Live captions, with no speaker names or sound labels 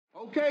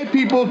Okay,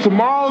 people,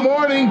 tomorrow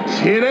morning,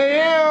 10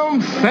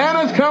 a.m.,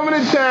 Santa's coming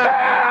to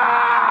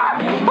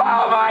town.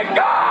 Oh, my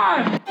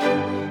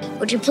God!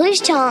 Would you please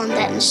tell him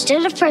that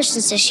instead of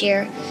presents this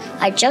year,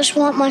 I just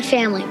want my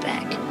family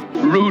back?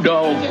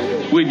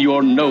 Rudolph, with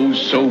your nose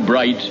so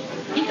bright,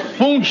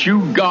 won't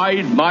you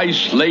guide my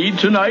sleigh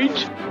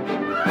tonight?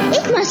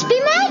 It must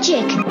be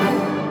magic.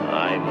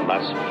 I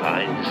must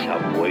find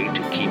some way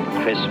to keep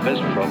Christmas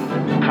from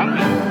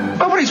coming.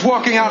 Nobody's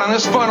walking out on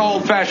this fun,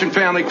 old-fashioned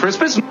family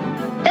Christmas.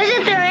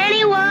 Isn't there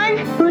anyone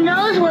who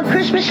knows what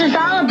Christmas is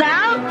all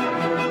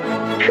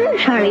about? Sure,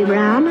 Charlie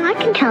Brown. I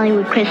can tell you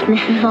what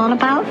Christmas is all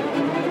about.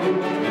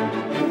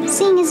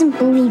 Seeing isn't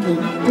believing.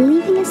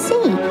 Believing is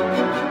seeing.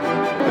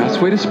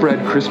 Best way to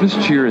spread Christmas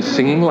cheer is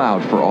singing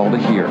loud for all to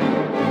hear.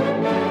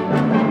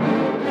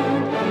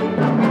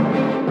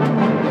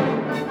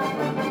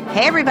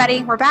 Hey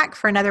everybody, we're back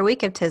for another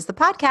week of 'Tis the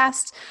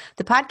podcast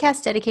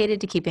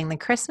dedicated to keeping the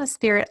Christmas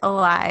spirit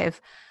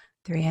alive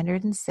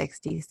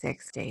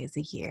 366 days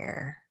a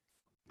year.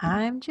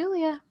 I'm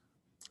Julia.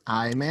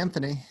 I'm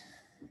Anthony.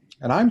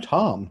 And I'm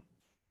Tom.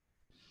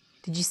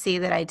 Did you see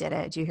that I did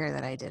it? Did you hear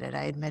that I did it?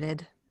 I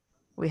admitted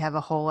we have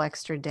a whole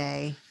extra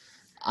day.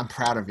 I'm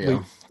proud of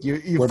you.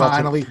 You're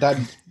finally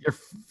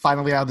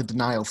out of the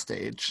denial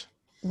stage.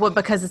 Well,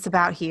 because it's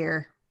about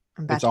here.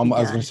 I was going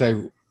to say,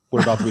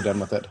 we're about to be done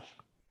with it.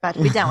 About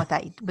to be done with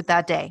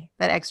that day,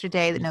 that extra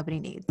day that nobody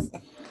needs.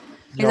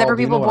 Except for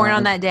people born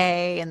on that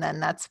day, and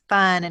then that's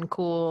fun and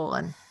cool.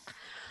 And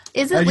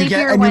isn't leap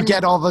year when you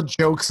get all the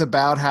jokes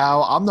about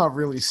how I'm not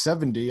really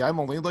 70, I'm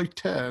only like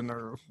 10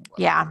 or whatever.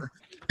 Yeah.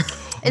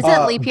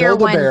 Isn't leap year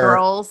when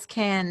girls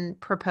can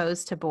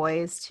propose to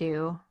boys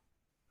too?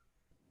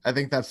 I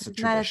think that's the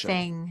tradition. Isn't that a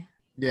thing?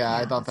 Yeah,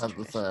 I thought that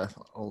was an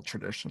old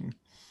tradition.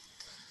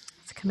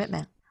 It's a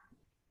commitment.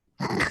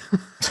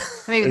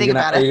 Maybe think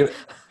about it.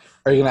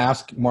 Are you going to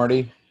ask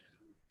Marty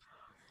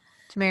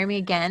to marry me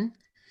again?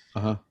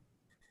 Uh-huh.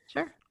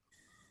 Sure.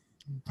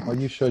 Well,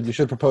 you should. You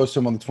should propose to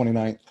him on the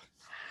 29th.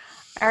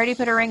 I already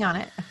put a ring on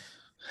it.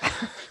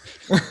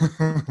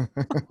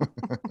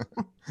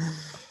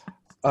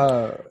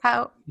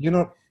 How? You know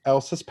what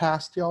else has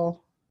passed,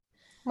 y'all?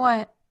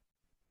 What?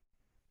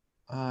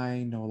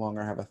 I no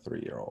longer have a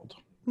 3-year-old.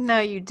 No,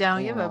 you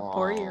don't. You have a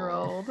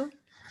 4-year-old.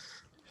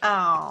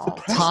 Oh,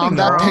 Tom,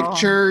 that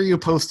picture you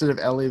posted of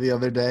Ellie the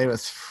other day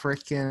was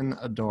freaking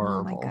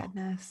adorable. Oh my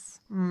goodness.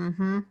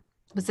 Mm-hmm.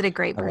 Was it a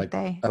great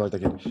birthday? I like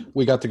that kid.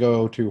 We got to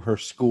go to her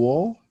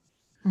school,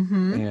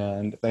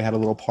 and they had a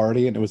little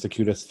party, and it was the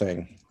cutest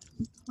thing.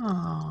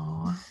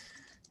 Oh.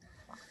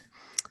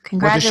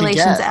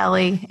 Congratulations,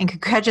 Ellie, and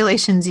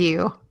congratulations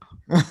you.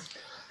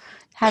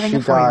 Having a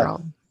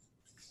 4-year-old.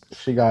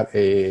 She got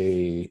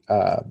a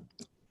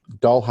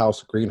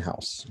dollhouse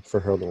greenhouse for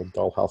her little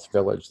dollhouse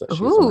village that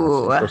she's in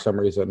for some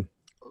reason.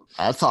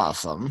 That's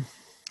awesome.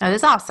 That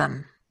is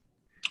awesome.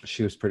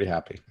 She was pretty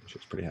happy.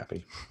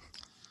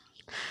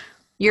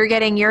 You're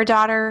getting your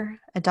daughter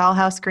a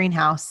dollhouse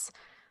greenhouse,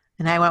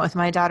 and I went with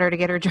my daughter to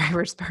get her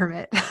driver's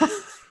permit.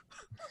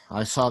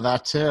 I saw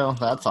that too.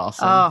 That's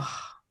awesome. Oh,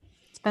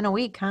 it's been a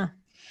week, huh?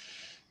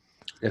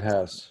 It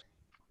has.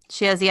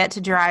 She has yet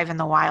to drive in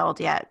the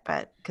wild yet,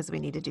 but because we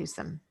need to do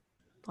some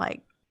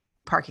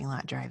parking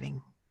lot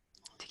driving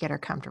to get her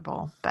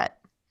comfortable, but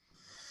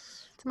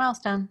it's a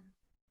milestone.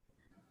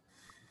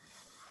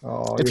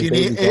 Oh, if your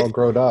baby's all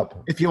grown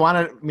up. If you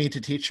wanted me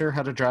to teach her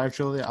how to drive,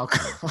 Julia, I'll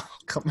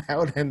come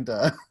out and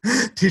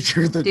teach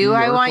her the. Do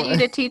I want you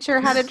to teach her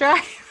how to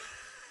drive?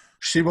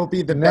 She will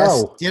be the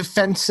best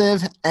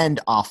defensive and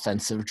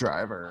offensive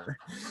driver.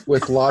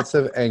 With lots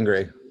of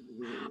angry.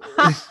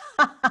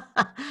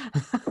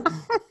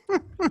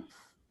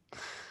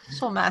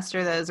 She'll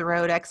master those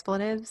road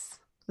expletives.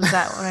 Is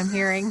that what I'm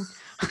hearing?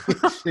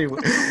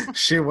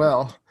 she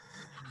will.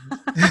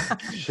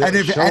 And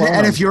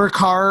if your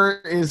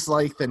car is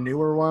like the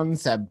newer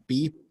ones that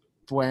beep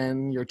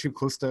when you're too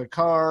close to a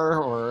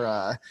car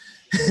or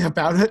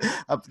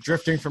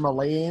drifting from a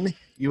lane,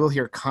 you will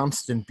hear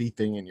constant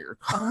beeping in your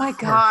car. Oh my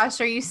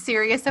gosh, are you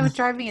serious? That would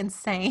drive me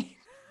insane.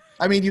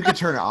 I mean, you can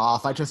turn it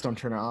off. I just don't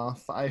turn it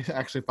off. I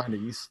actually find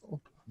it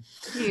useful.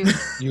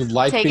 You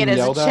like being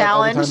yelled at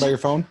all the time by your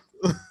phone?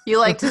 You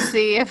like to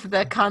see if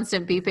the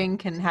constant beeping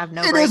can have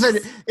no brakes?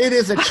 It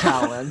is a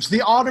challenge.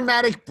 The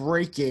automatic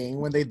braking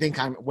when they think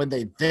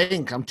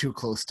I'm too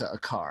close to a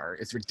car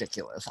is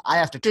ridiculous. I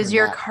have to turn Does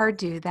your car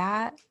do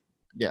that?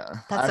 Yeah.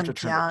 That's some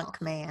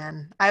junk,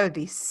 man. I would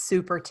be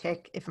super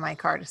ticked if my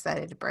car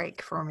decided to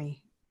brake for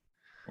me.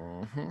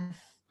 Mm-hmm.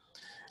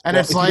 And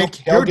it's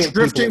like you're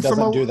drifting from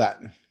a... do that.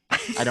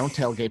 I don't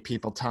tailgate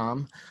people,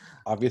 Tom.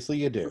 Obviously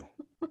you do.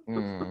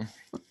 Mm.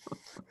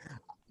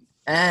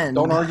 And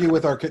don't argue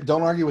with our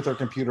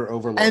computer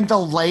overload. And the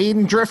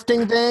lane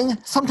drifting thing,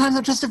 sometimes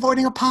I'm just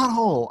avoiding a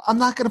pothole. I'm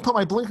not going to put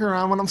my blinker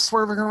on when I'm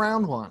swerving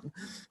around one.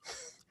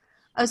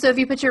 Oh, so if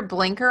you put your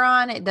blinker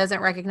on, it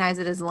doesn't recognize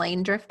it as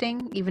lane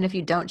drifting, even if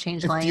you don't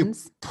change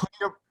lanes?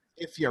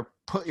 If you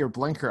put your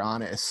blinker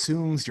on, it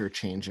assumes you're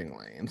changing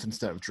lanes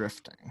instead of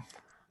drifting.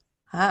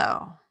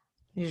 Oh.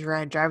 You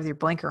just drive with your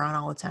blinker on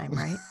all the time,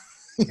 right?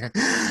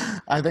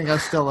 I think I'm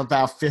still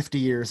about 50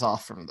 years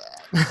off from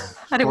that.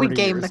 How do we 40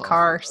 game years the off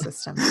car from that.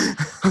 system?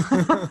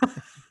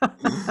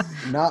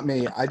 Not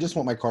me. I just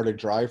want my car to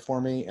drive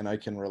for me, and I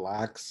can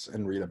relax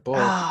and read a book.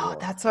 Oh,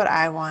 that's what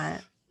I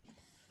want.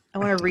 I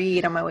want to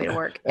read on my way to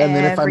work And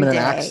then if I'm in an day.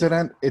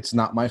 accident, it's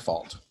not my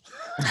fault.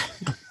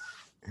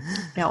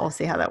 Yeah, we'll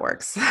see how that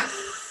works. See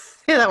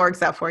how that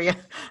works out for you.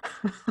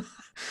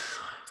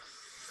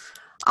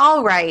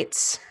 All right.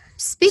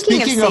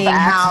 Speaking of seeing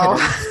how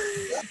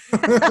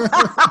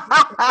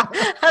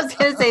I was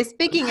going to say,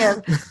 speaking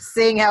of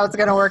seeing how it's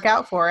going to work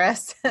out for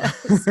us,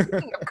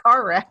 speaking of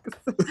car wrecks,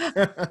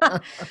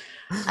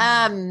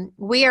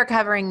 we are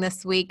covering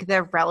this week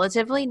the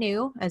relatively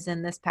new, as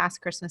in this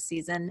past Christmas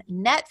season,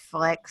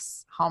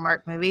 Netflix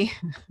Hallmark movie,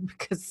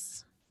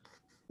 because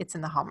it's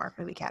in the Hallmark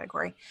movie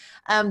category.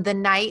 The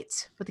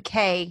Night with a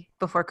K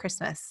Before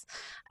Christmas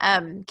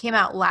came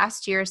out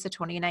last year, so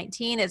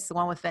 2019. It's the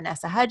one with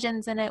Vanessa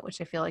Hudgens in it,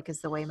 which I feel like is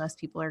the way most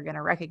people are going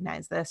to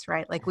recognize this,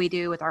 right? Like we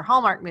do with our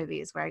Hallmark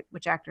movies, right?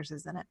 Which actors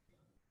is in it?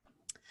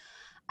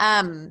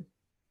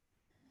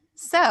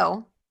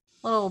 So,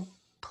 little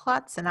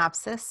plot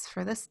synopsis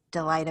for this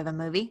delight of a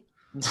movie.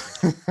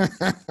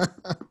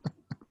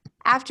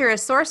 After a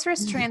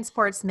sorceress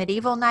transports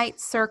medieval knight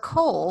Sir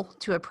Cole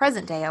to a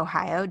present-day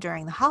Ohio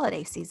during the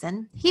holiday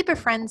season, he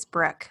befriends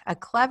Brooke, a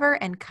clever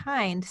and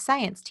kind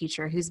science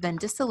teacher who's been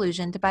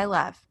disillusioned by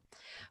love.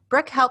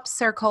 Brooke helps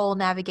Sir Cole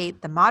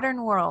navigate the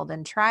modern world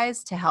and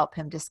tries to help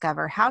him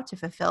discover how to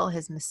fulfill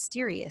his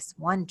mysterious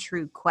one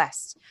true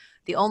quest,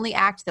 the only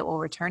act that will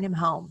return him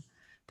home.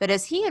 But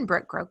as he and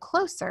Brooke grow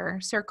closer,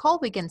 Sir Cole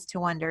begins to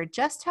wonder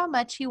just how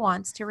much he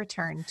wants to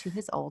return to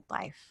his old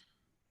life.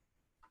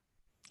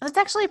 It's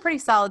actually a pretty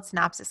solid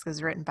synopsis because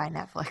it's written by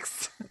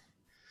Netflix.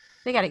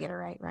 They got to get it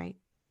right, right?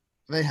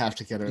 They have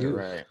to get it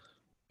right.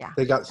 Yeah.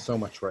 They got so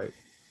much right.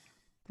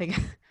 They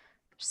got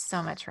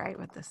so much right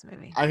with this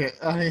movie.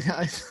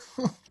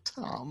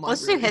 Tom,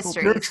 let's do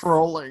histories. You're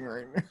trolling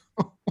right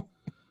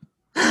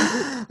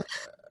now.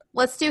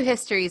 Let's do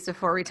histories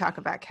before we talk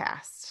about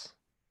cast.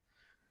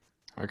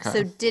 Okay.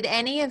 So did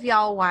any of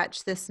y'all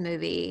watch this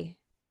movie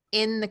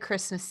in the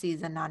Christmas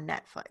season on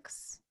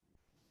Netflix?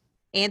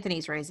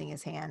 Anthony's raising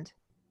his hand.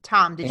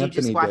 Tom, did you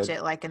just watch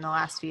it like in the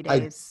last few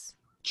days?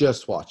 I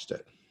just watched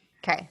it.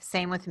 Okay,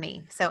 same with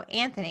me. So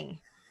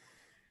Anthony,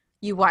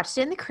 you watched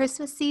it in the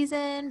Christmas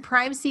season,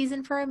 prime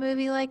season for a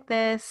movie like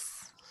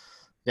this.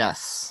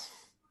 Yes.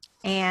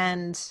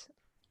 And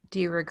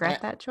do you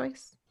regret that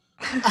choice?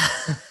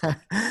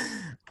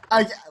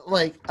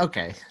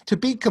 Okay, to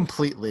be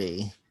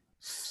completely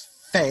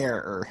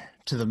fair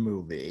to the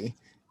movie,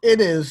 it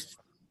is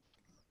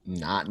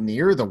not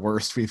near the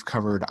worst we've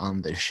covered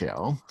on this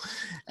show.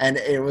 And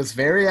it was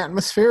very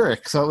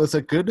atmospheric, so it was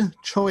a good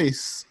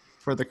choice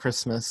for the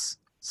Christmas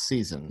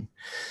season.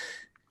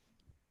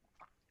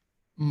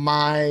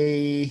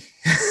 My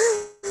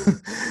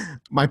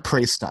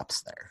praise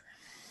stops there.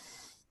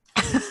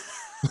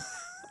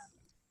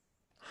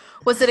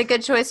 Was it a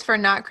good choice for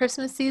not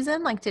Christmas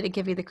season? Like, did it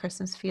give you the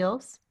Christmas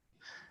feels?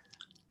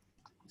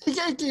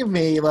 Yeah, give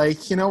me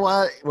you know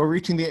what? We're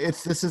reaching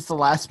this is the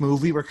last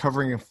movie we're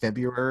covering in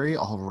February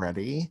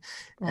already.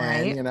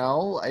 Right. And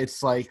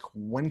it's like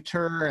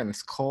winter and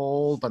it's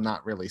cold but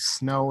not really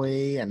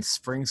snowy and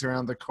spring's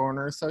around the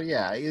corner. So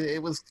yeah,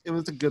 it was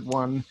a good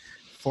one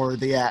for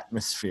the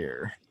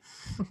atmosphere.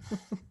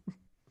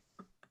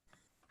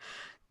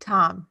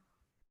 Tom.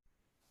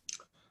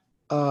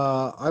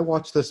 I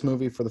watched this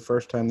movie for the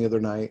first time the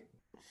other night.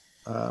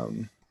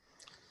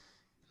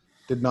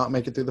 Did not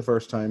make it through the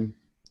first time.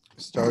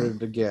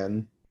 Started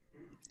again.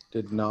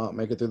 Did not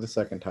make it through the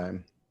second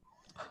time.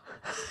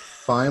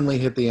 Finally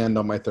hit the end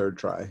on my third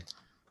try.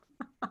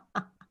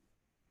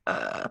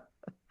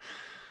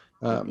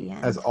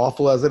 As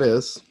awful as it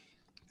is,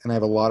 and I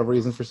have a lot of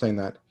reasons for saying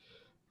that,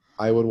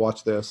 I would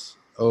watch this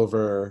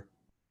over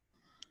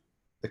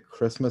The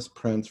Christmas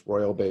Prince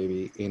Royal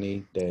Baby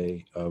any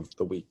day of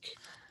the week.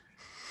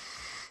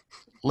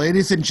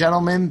 Ladies and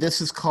gentlemen, this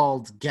is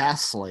called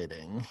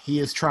gaslighting. He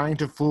is trying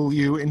to fool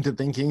you into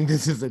thinking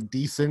this is a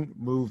decent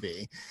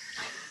movie.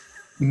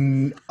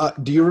 Do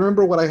you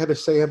remember what I had to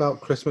say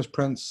about Christmas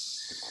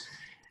Prince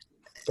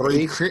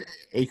 3?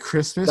 A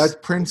Christmas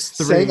Prince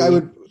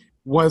 3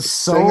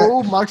 was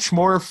much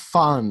more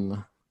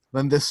fun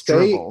than this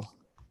dribble.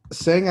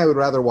 Saying I would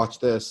rather watch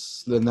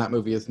this than that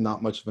movie is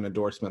not much of an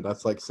endorsement.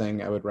 That's like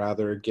saying I would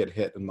rather get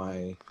hit in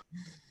my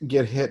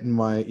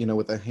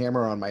with a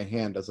hammer on my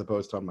hand as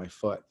opposed to on my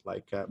foot.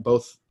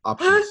 Both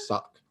options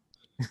suck.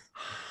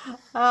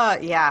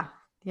 Yeah,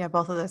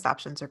 both of those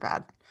options are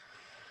bad.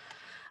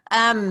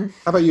 How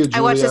about you, Julia? I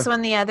watched this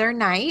one the other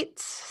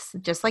night,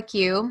 just like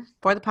you,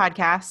 for the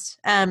podcast.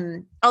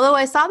 Although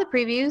I saw the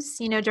previews,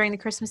 during the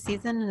Christmas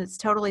season, and it's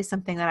totally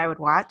something that I would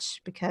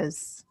watch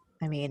because,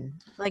 I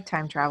like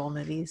time travel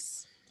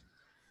movies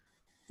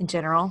in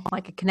general,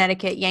 like a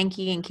Connecticut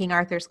Yankee and King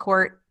Arthur's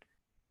Court.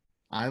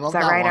 I love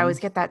that that right? one. I always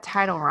get that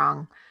title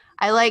wrong.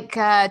 I like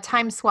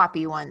time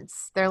swappy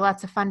ones. They're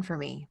lots of fun for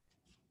me.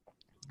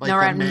 No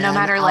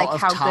matter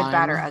how good,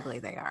 bad, or ugly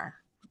they are.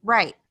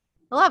 Right.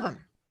 I love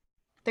them.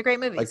 They're great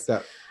movies. Like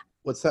that.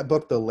 What's that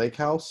book? The Lake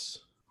House?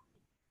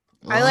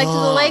 I liked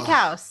The Lake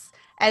House.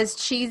 As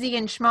cheesy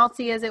and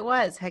schmaltzy as it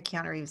was, had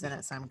Keanu Reeves in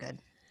it, so I'm good.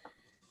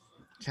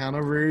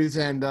 Keanu Reeves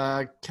and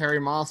Carrie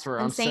Moss were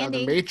And on set of The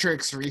Sandy.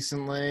 Matrix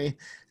recently,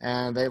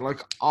 and they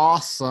look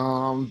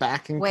awesome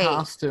back in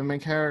costume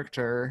and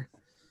character.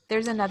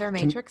 There's another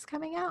Matrix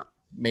coming out?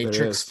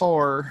 Matrix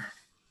 4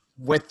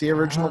 with the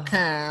original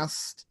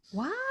cast.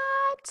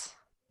 What?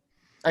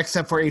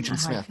 Except for Agent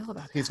I don't know how I Smith. feel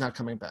about He's not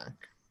coming back.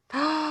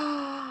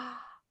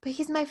 But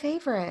he's my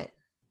favorite.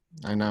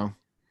 I know.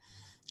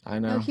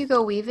 No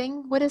Hugo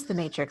Weaving? What is The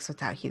Matrix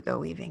without Hugo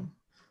Weaving?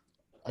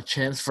 A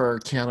chance for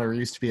Keanu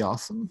Reeves to be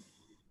awesome.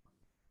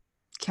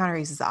 Keanu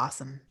Reeves is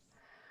awesome.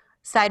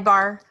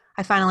 Sidebar,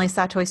 I finally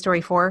saw Toy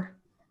Story 4.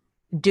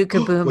 Duke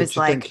of Boom is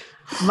like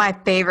my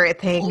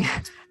favorite thing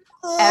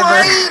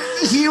ever.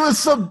 He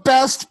was the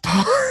best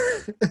part.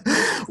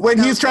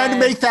 When he's trying to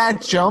make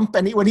that jump,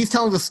 and when he's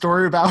telling the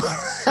story about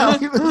how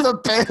he was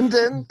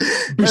abandoned,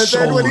 and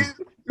then when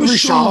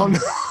Bouchon.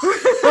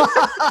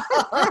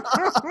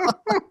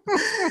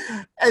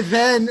 And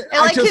then I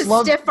like his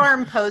stiff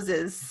arm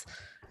poses.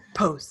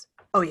 Pose.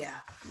 Oh yeah,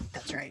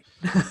 that's right.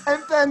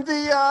 And then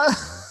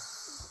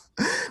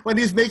when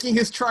he's making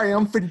his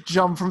triumphant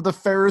jump from the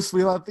Ferris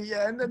wheel at the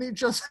end, and he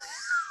just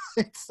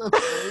it's the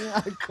thing.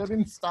 I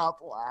couldn't stop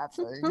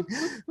laughing.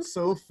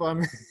 So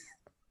funny.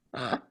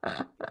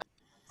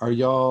 Are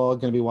y'all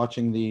going to be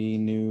watching the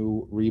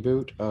new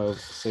reboot of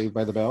Saved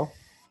by the Bell?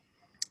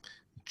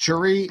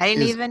 Jury I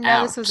didn't is even know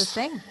out. this was a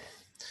thing.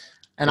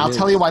 And I'll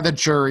tell you why the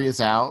jury is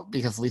out,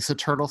 because Lisa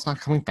Turtle's not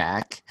coming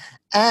back,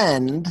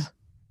 and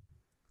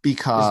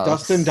because... Is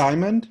Dustin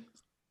Diamond?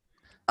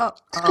 Oh.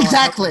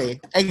 Exactly.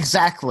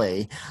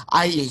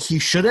 He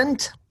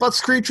shouldn't, but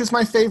Screech was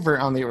my favorite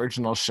on the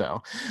original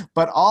show.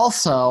 But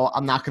also,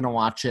 I'm not going to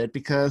watch it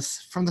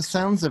because from the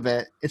sounds of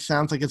it, it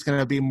sounds like it's going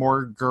to be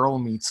more Girl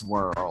Meets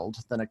World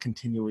than a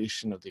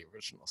continuation of the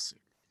original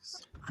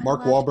series.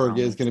 Mark Wahlberg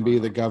is going to be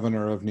the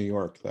governor of New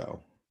York,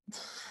 though.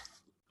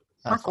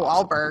 Mark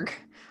Wahlberg.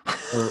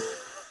 Or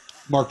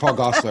Mark Paul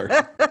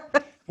Gosselaar.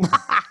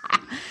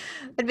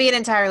 It'd be an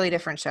entirely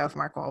different show if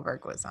Mark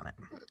Wahlberg was on it.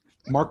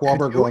 Mark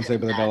Wahlberg will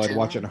Saved by the Bell. I'd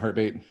watch it in a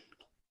heartbeat.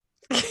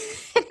 It'd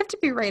have to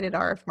be rated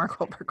R if Mark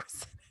Wahlberg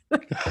was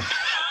in it.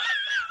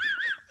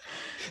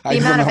 The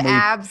amount of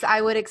abs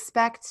I would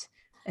expect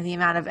and the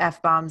amount of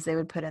F-bombs they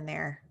would put in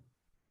there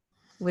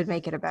would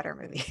make it a better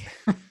movie.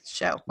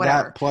 Show,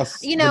 whatever. That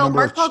plus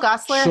Mark Paul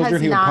Gosselaar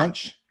has not...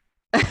 punch.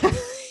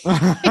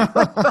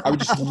 I would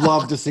just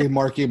love to see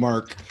Marky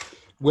Mark,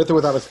 with or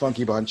without his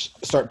funky bunch,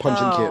 start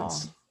punching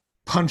kids.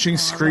 Punching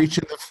Screech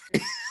in the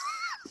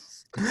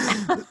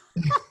face.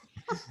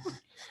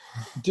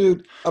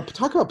 Dude,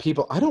 talk about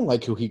people. I don't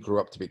like who he grew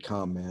up to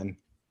become, man.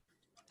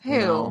 Who?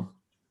 No.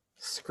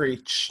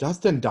 Screech.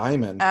 Dustin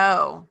Diamond.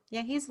 Oh,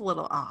 yeah, he's a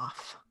little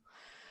off.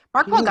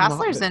 Mark Paul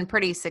Gosselaar's been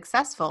pretty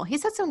successful.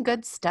 He's had some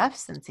good stuff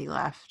since he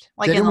left.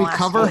 Didn't we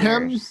cover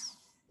him?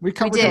 We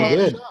covered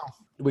him.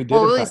 We did.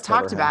 Well, we always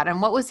talked about him.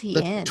 What was he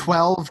in?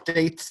 12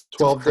 Dates.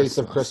 12 Days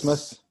of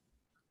Christmas.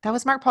 That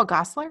was Mark Paul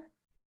Gosselaar?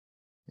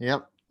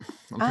 Yep.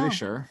 I'm pretty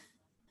sure.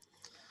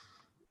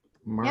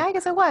 Yeah, I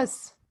guess it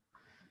was.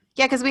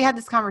 Yeah, because we had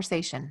this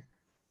conversation.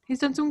 He's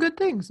done some good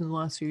things in the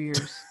last few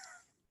years.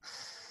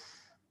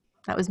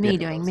 That was me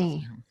doing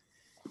me.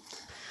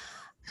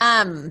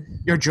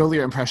 Your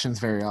Julia impression's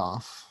very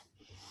off.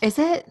 Is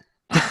it?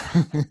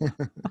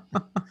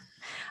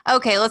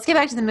 Okay, let's get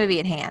back to the movie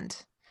at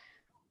hand.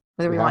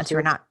 Whether we want to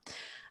or not.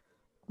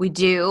 We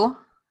do.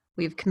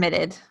 We've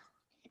committed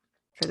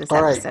for this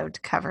episode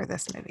to cover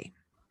this movie.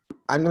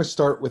 I'm going to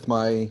start with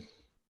my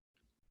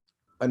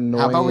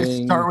annoying... How about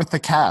we start with the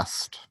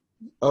cast?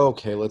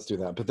 Okay, let's do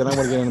that. But then I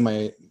want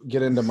to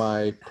get into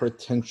my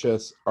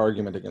pretentious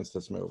argument against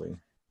this movie.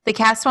 The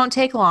cast won't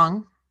take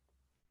long.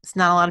 It's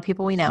not a lot of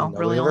people we know.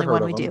 Really, only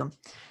one we do.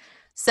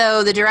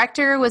 So the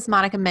director was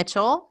Monica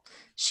Mitchell.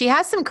 She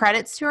has some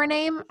credits to her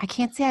name. I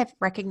can't say I've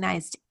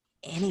recognized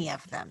any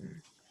of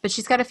them, but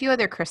she's got a few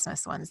other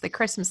Christmas ones. The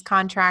Christmas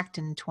Contract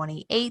in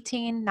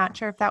 2018. Not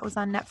sure if that was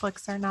on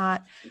Netflix or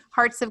not.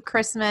 Hearts of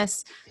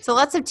Christmas. So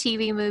lots of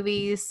TV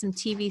movies, some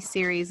TV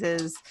series.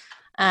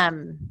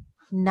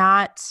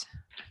 Not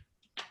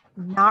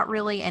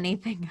really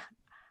anything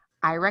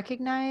I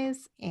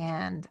recognize,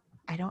 and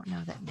I don't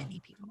know that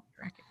many people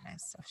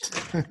recognize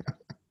stuff.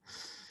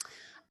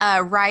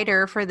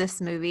 Writer for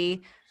this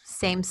movie,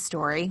 same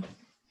story.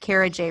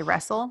 Kara J.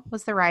 Russell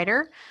was the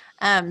writer.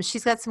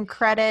 She's got some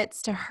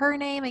credits to her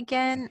name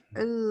again.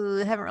 Ooh,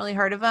 haven't really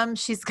heard of them.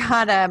 She's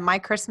got My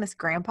Christmas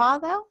Grandpa,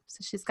 though. So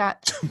she's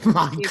got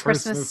a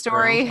Christmas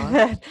story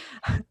that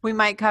we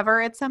might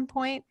cover at some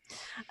point.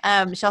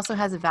 She also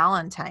has a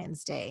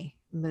Valentine's Day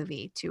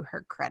movie to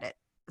her credit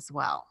as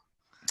well.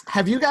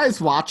 Have you guys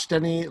watched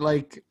any,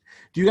 do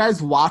you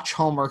guys watch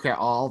Hallmark at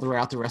all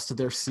throughout the rest of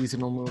their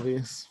seasonal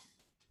movies?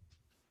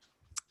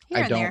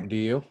 I don't. Do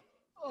you?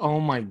 Oh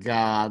my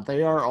god,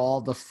 they are all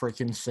the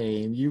freaking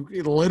same.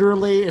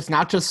 Literally, it's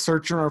not just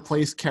search and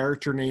replace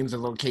character names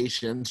and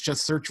locations,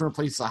 just search and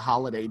replace a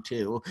holiday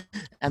too.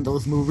 And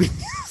those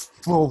movies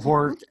will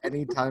work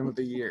any time of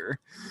the year.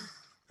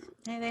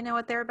 Hey, they know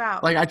what they're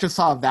about. Like, I just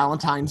saw a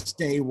Valentine's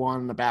Day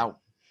one about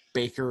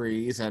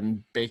bakeries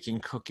and baking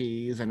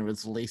cookies, and it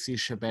was Lacey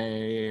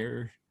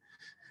Chabert,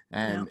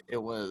 and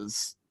it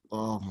was,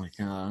 oh my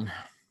god.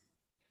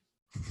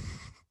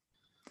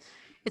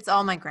 It's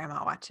all my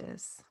grandma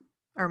watches.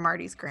 Or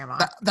Marty's grandma.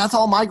 That's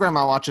all my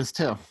grandma watches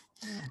too.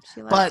 Yeah,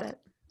 she loves it.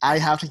 I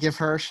have to give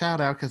her a shout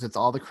out because it's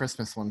all the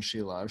Christmas ones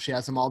she loves. She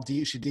has them all.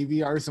 She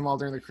DVRs them all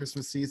during the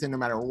Christmas season, no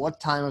matter what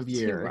time of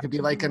year. It could be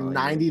like a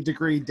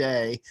 90-degree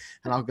day,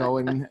 and I'll go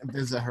and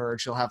visit her, and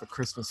she'll have a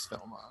Christmas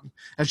film on.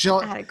 And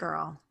I had a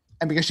girl.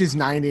 And because she's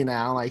 90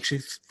 now, like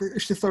she's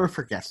sort of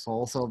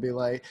forgetful. So she'll be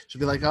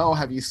like, "Oh,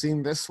 have you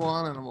seen this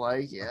one?" And I'm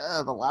like,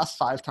 "Yeah, the last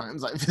 5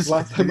 times I've visited."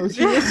 Last time I've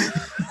seen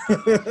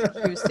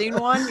it. You've seen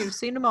one, you've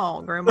seen them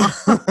all, Grandma.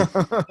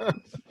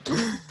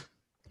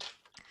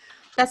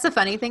 That's the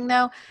funny thing,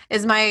 though,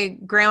 is my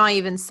grandma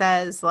even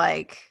says,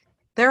 like,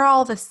 they're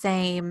all the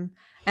same.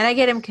 And I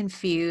get them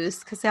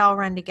confused because they all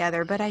run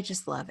together, but I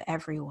just love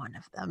every one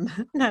of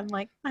them. And I'm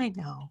like, I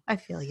know. I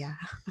feel ya.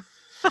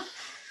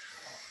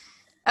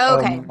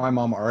 Okay. My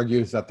mom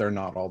argues that they're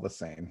not all the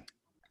same.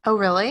 Oh,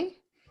 really?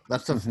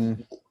 That's a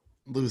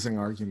losing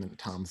argument,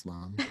 Tom's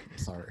mom. I'm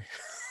sorry.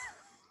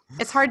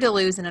 It's hard to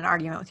lose in an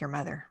argument with your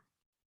mother.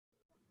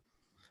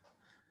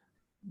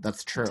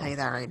 That's true. I'll tell you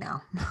that right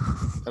now.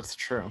 That's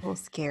true. A little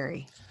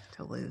scary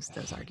to lose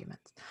those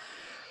arguments.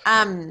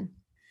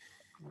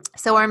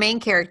 So our main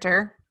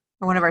character,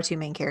 or one of our 2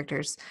 main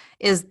characters,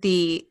 is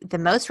the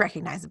most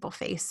recognizable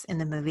face in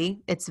the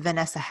movie. It's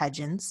Vanessa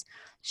Hudgens.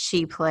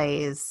 She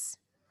plays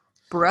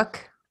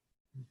Brooke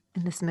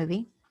in this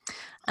movie.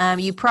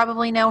 You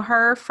probably know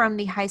her from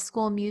the High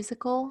School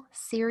Musical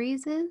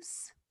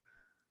series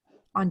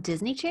on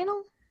Disney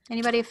Channel.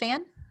 Anybody a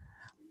fan?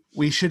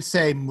 We should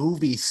say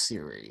movie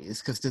series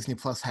because Disney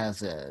Plus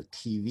has a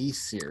TV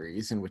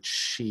series in which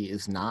she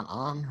is not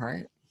on,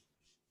 right?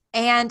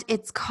 And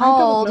it's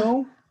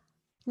called...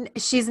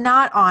 She's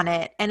not on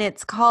it, and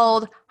it's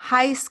called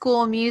High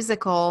School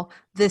Musical,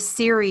 the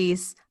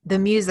series, the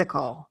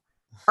musical,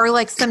 or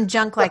like some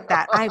junk like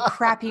that. I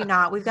crap you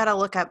not. We've got to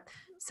look up.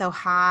 So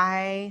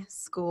High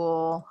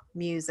School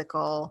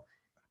Musical,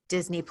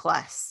 Disney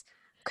Plus.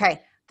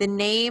 Okay, the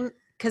name,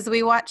 because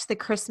we watch the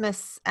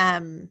Christmas.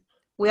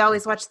 We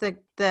always watch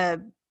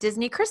the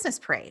Disney Christmas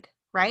parade,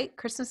 right?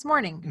 Christmas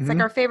morning. It's like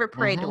our favorite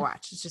parade to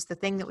watch. It's just the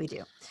thing that we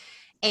do.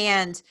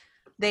 And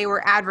they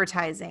were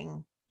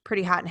advertising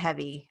pretty hot and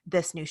heavy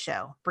this new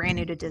show, brand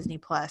new to Disney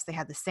Plus. They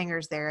had the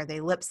singers there. They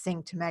lip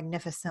synced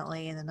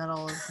magnificently in the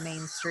middle of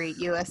Main Street,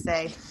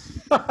 USA.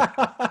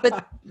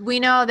 But we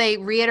know they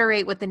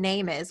reiterate what the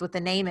name is, because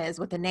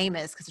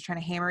they're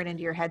trying to hammer it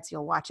into your head so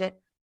you'll watch it.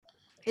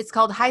 It's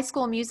called High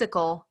School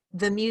Musical,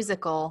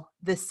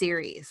 the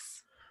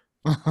series.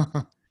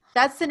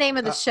 That's the name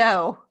of the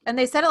show. And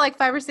they said it like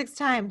 5 or 6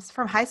 times,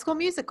 from High School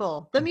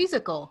Musical,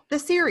 the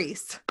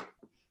series.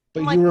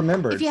 But like, you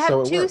remembered. If you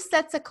have 2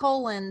 sets of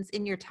colons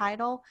in your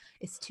title,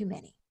 it's too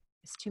many.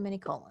 It's too many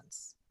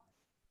colons.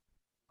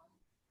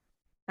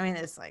 I mean,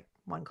 it's like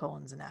 1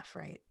 colon's enough,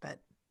 right? But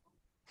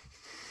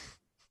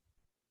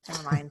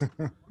never mind.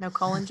 No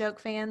colon joke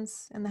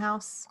fans in the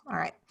house? All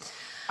right.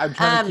 I'm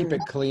trying to keep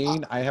it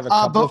clean. I have a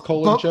couple of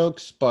colon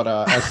jokes, but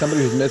as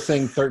somebody who's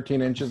missing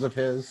 13 inches of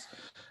his,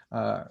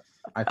 I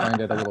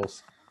find it a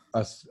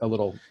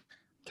little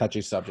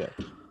touchy subject.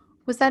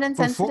 Was that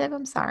insensitive?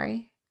 I'm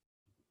sorry.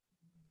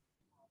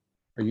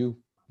 Are you?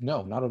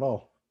 No, not at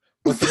all.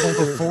 What's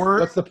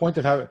the point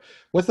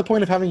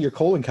of having your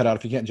colon cut out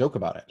if you can't joke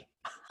about it?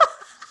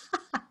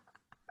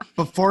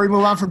 Before we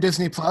move on from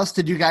Disney Plus,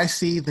 did you guys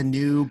see the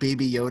new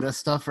Baby Yoda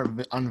stuff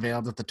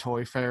unveiled at the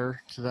Toy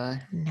Fair today?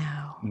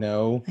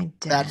 No. I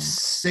didn't. That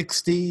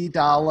 $60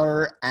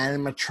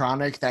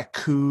 animatronic that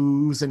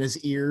coos and his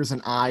ears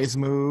and eyes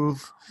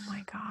move. Oh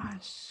my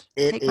gosh!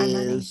 It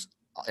is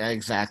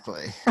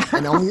exactly,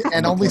 and only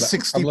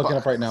 $60. I'm looking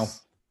up right now.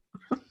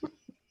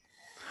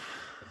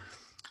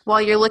 While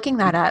you're looking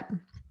that up,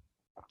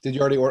 did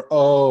you already order?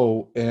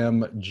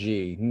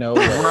 OMG! No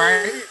way.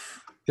 Right?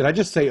 Did I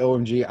just say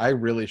OMG? I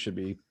really should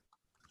be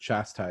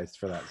chastised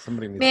for that.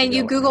 Somebody needs man,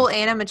 you Google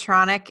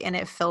animatronic and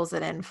it fills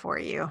it in for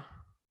you.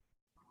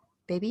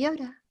 Baby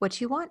Yoda.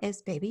 What you want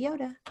is Baby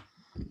Yoda.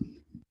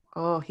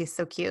 Oh, he's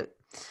so cute.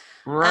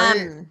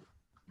 Right.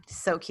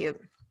 So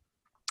cute.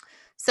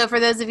 So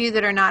for those of you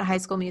that are not High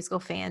School Musical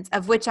fans,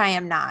 of which I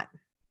am not.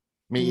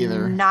 Me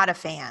either. Not a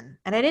fan.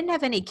 And I didn't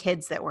have any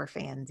kids that were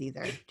fans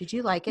either. Did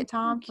you like it,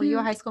 Tom? Were you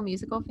a High School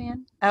Musical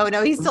fan? Oh,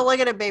 no, he's still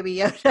looking at Baby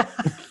Yoda.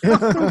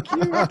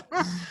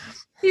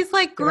 He's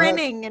like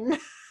grinning.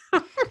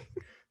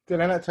 Did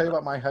I not tell you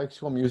about my High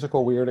School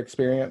Musical weird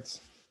experience?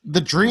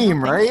 The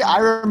dream, right? I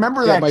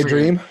remember that. My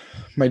dream.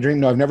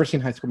 No, I've never seen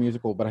High School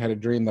Musical, but I had a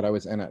dream that I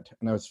was in it.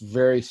 And I was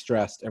very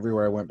stressed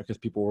everywhere I went because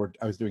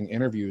I was doing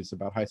interviews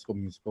about High School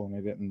Musical and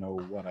I didn't know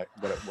what it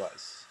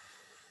was.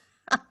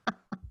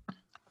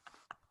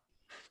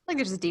 Like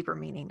there's a deeper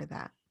meaning to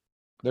that.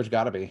 There's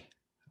got to be.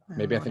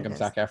 Maybe I what think it I'm is.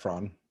 Zac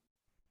Efron.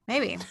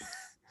 Maybe.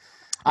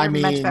 I There are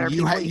much mean, better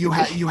people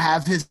you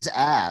have his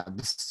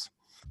abs.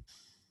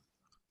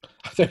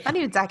 Not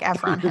even Zac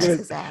Efron has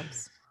his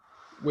abs.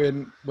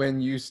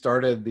 When you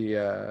started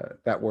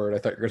that word, I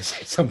thought you were going to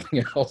say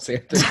something else,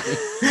 Anthony.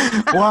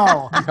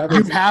 Well,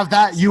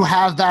 you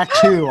have that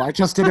too. I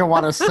just didn't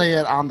want to say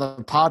it on the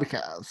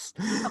podcast.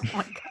 Oh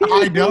my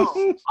God. I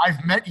know.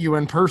 I've met you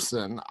in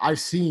person. I've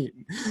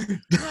seen.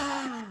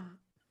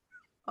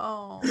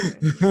 Oh,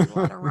 there's a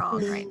lot of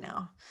wrong right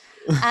now.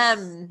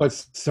 But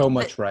so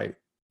much right.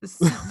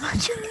 So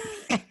much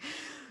right.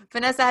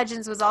 Vanessa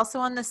Hudgens was also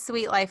on The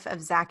Sweet Life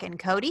of Zack and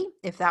Cody,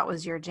 if that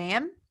was your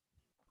jam.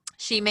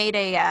 She made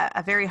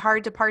a very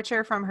hard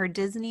departure from her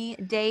Disney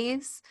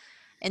days,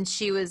 and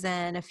she was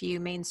in a few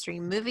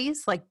mainstream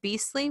movies like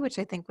Beastly, which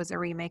I think was a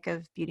remake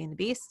of Beauty and the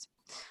Beast,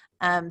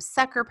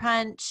 Sucker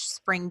Punch,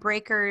 Spring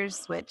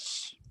Breakers,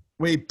 which...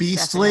 Wait,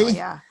 Beastly?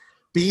 Yeah.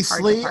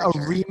 Beastly, a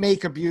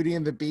remake of Beauty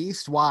and the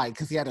Beast? Why?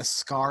 Because he had a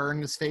scar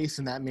on his face,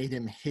 and that made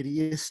him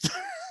hideous.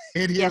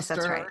 Yes,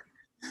 that's right.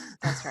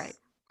 That's right.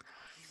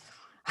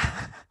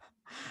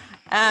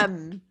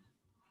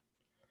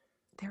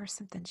 There was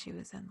something she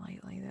was in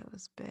lately that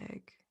was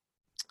big.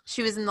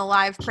 She was in the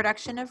live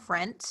production of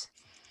Rent,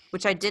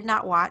 which I did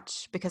not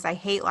watch because I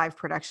hate live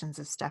productions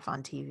of stuff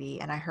on TV,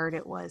 and I heard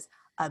it was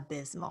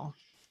abysmal.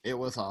 It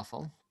was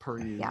awful, per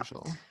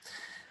usual. Yep.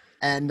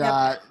 And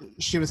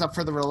she was up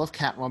for the role of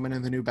Catwoman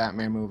in the new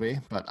Batman movie,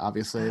 but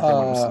obviously they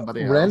went with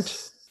somebody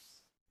else.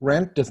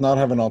 Rent does not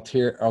have an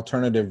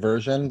alternative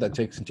version that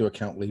takes into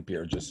account leap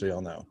year, just so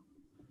y'all know.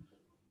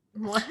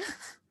 What?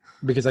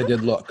 Because I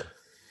did look.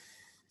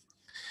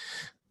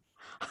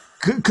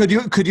 Could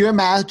you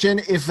imagine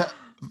if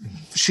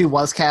she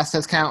was cast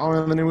as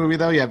Catwoman in the new movie,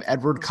 though? You have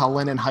Edward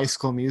Cullen in High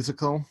School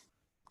Musical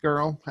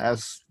girl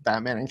as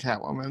Batman and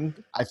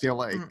Catwoman. I feel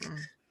like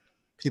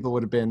people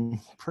would have been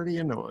pretty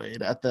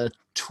annoyed at the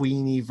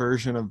tweeny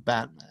version of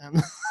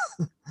Batman.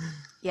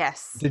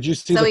 Yes. Did you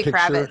see Zoe the picture?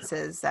 Kravitz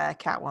is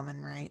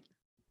Catwoman, right?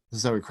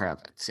 Zoe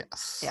Kravitz,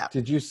 yes. Yeah.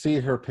 Did you see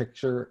her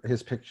picture?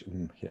 His picture.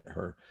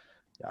 Her.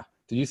 Yeah.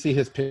 Did you see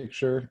his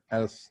picture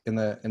as in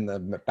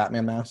the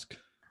Batman mask?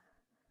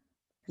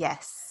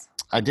 Yes.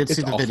 I did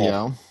see the awful.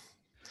 video.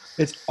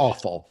 It's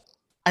awful.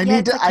 I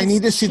need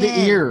to see the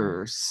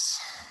ears.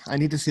 I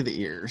need to see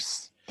the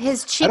ears.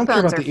 His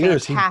cheekbones are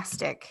ears.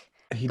 fantastic.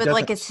 But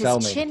like his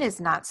chin is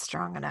not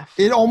strong enough.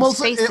 It almost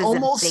looks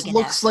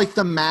enough. Like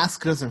the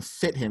mask doesn't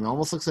fit him. It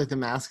almost looks like the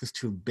mask is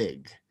too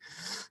big.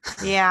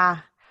 Yeah.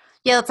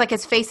 Yeah, it's like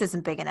his face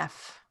isn't big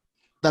enough.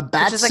 The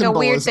bat which is like a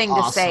weird thing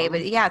awesome. to say,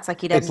 but yeah, it's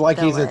like he doesn't. It's like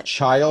he's a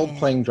child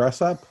playing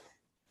dress up.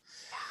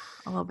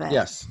 A little bit.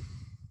 Yes.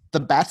 The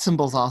bat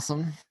symbol's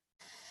awesome.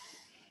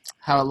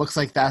 How it looks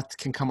like that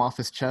can come off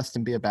his chest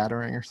and be a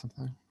batarang or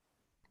something.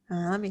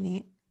 That'd be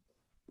neat.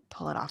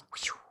 Pull it off.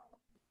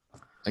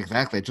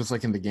 Exactly, just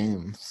like in the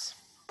games.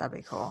 That'd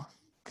be cool.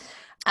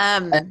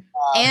 And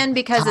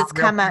because it's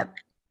come up.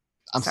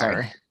 I'm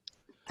sorry.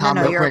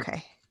 No, you're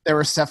okay. There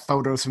were set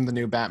photos from the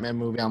new Batman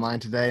movie online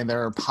today, and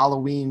there are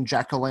Halloween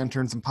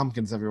jack-o'-lanterns and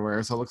pumpkins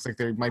everywhere. So it looks like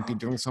they might be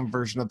doing some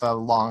version of the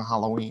Long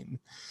Halloween.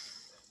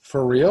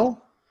 For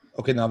real?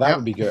 Okay, now that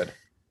would be good.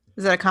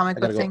 Is that a comic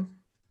book thing?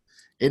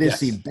 It is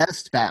the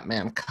best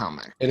Batman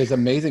comic. It is an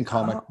amazing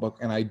comic book,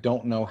 and I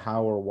don't know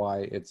how or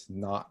why it's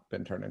not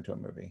been turned into a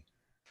movie.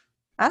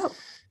 Oh.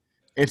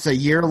 It's a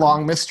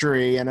year-long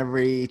mystery, and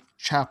every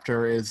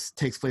chapter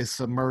takes place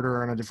a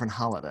murder on a different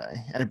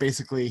holiday. And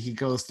he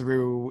goes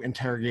through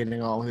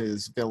interrogating all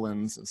his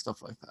villains and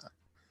stuff like that.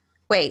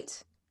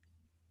 Wait.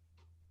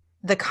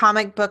 The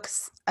comic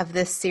books of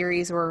this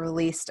series were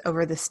released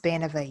over the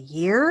span of a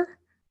year?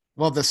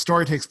 Well, the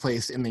story takes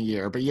place in the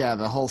year, but yeah,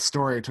 the whole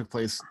story took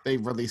place. They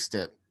released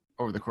it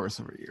over the course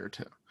of a year,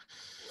 too.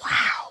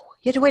 Wow.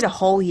 You had to wait a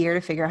whole year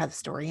to figure out how the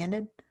story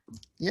ended?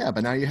 Yeah,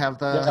 but now you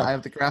have I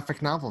have the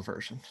graphic novel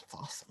version. It's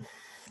awesome.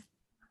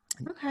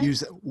 Okay.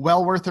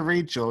 Well worth a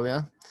read,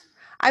 Julia.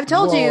 I've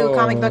told you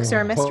comic books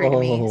are a mystery to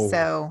me,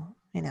 so,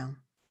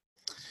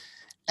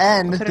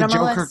 And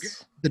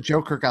the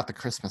Joker got the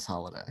Christmas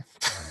holiday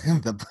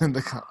in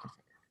the comic.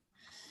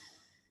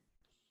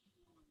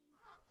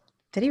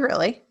 Did he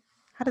really?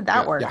 How did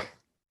that work? Yeah.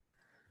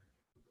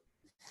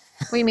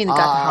 What do you mean got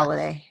the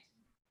holiday?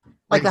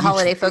 Like the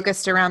holiday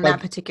focused around that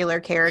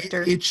particular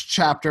character? Each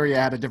chapter,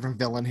 had a different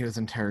villain he was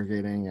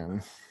interrogating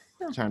and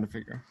trying to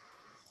figure.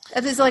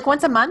 Is it like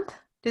once a month?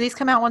 Do these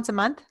come out once a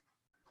month?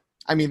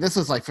 I mean, this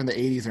was like from the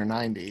 80s or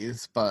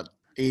 90s, but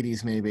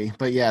 80s maybe.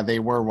 But yeah, they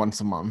were once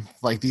a month.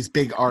 Like these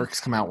big arcs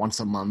come out once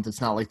a month.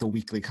 It's not like the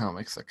weekly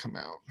comics that come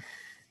out.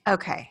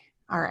 Okay.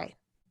 All right.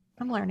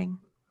 I'm learning.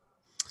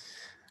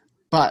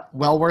 But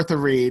well worth a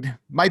read.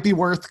 Might be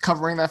worth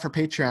covering that for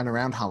Patreon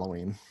around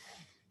Halloween.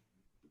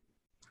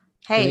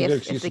 Hey,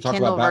 if the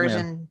Kindle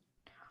version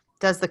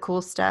does the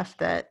cool stuff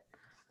that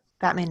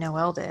Batman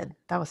Noel did,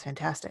 that was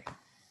fantastic.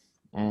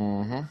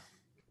 Mm-hmm.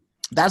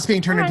 That's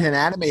being turned into an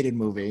animated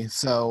movie.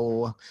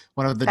 So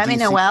one of the Batman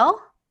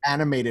Noel?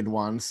 animated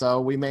one,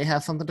 so we may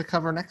have something to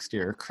cover next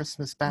year,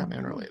 Christmas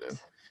Batman related.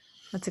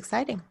 That's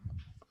exciting.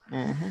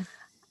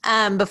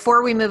 Mm-hmm.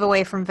 Before we move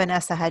away from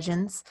Vanessa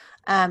Hudgens,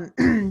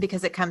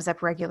 because it comes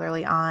up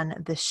regularly on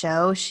the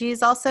show,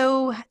 she's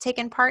also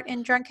taken part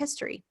in Drunk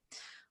History.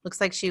 Looks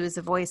like she was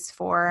a voice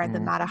for the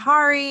Mata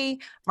Hari,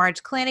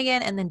 Marge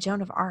Clanigan, and then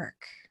Joan of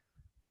Arc,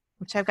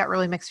 which I've got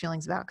really mixed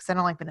feelings about because I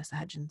don't like Vanessa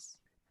Hudgens.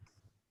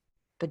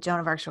 But Joan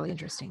of Arc's really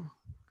interesting.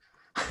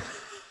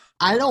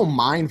 I don't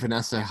mind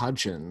Vanessa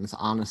Hudgens,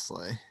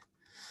 honestly.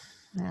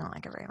 I don't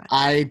like her very much.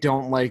 I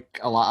don't like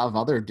a lot of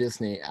other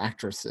Disney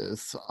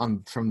actresses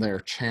from their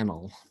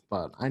channel,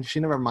 but she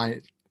never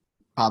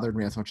bothered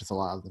me as much as a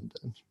lot of them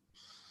did.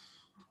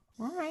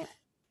 All right.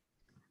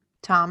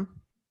 Tom?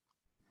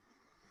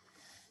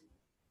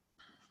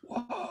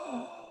 Whoa.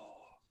 Are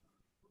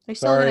you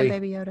still looking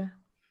at Baby Yoda?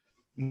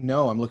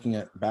 No, I'm looking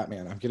at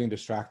Batman. I'm getting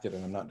distracted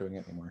and I'm not doing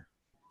it anymore.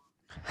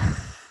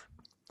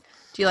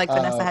 Do you like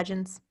Vanessa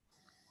Hudgens?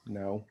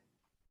 No.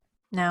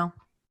 No,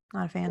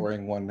 not a fan.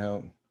 Boring one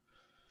note.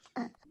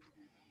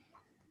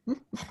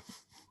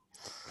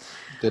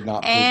 Did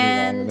not prove me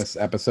wrong in this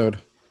episode.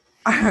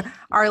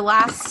 Our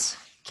last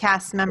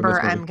cast member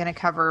I'm going to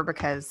cover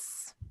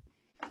because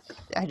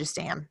I just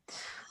am,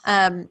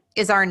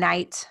 is our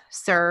knight,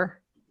 Sir.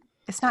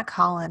 It's not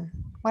Colin.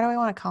 Why do I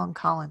want to call him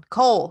Colin?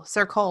 Cole.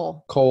 Sir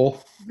Cole.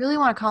 Cole. I really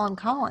want to call him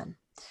Colin.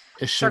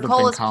 Sir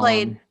Cole is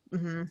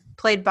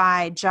played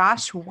by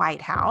Josh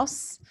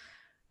Whitehouse,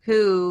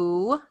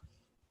 who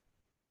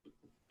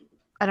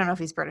I don't know if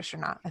he's British or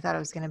not. I thought I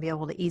was going to be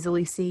able to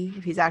easily see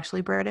if he's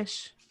actually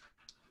British.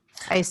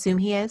 I assume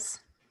he is.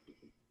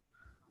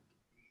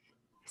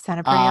 He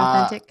sounded pretty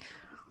authentic.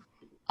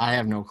 I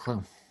have no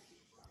clue.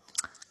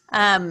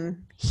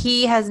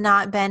 He has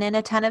not been in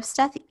a ton of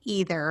stuff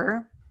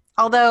either,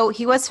 although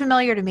he was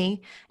familiar to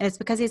me, and it's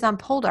because he's on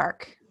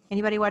Poldark.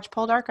 Anybody watch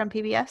Poldark on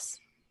PBS?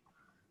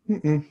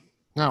 Mm-mm.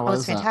 No,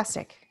 it's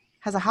fantastic.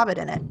 Has a hobbit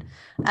in it.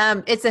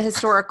 It's a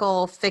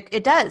historical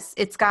it does.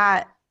 It's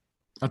got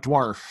a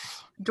dwarf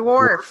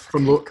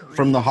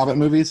from the Hobbit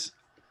movies.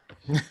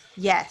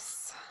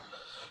 Yes.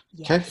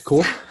 Okay,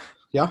 cool.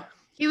 Yeah.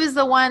 He was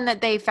the one that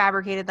they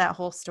fabricated that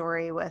whole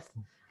story with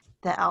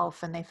the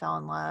elf, and they fell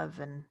in love,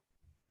 and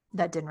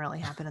that didn't really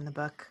happen in the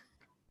book.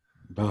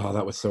 Oh,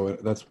 that's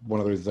one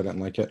of the reasons I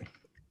didn't like it.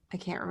 I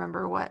can't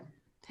remember what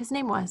his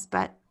name was,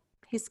 but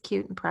he's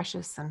cute and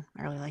precious, and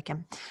I really like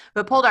him.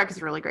 But Poldark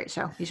is a really great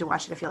show. You should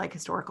watch it if you like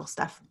historical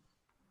stuff.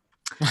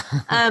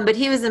 But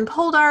he was in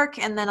Poldark,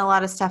 and then a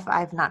lot of stuff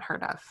I've not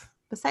heard of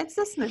besides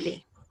this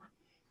movie.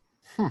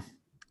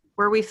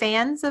 Were we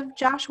fans of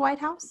Josh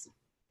Whitehouse?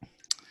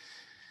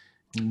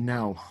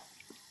 No.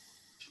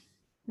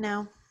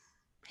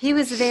 He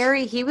was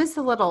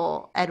a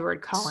little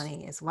Edward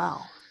Colony as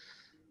well.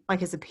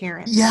 Like his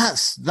appearance.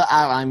 Yes. The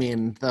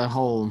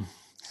whole,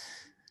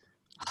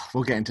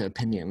 we'll get into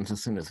opinions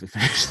as soon as we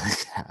finish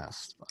the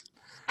cast.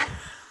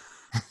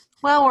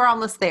 Well, we're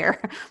almost there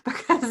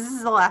because this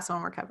is the last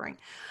one we're covering.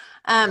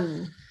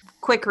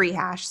 Quick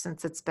rehash,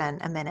 since it's been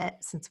a minute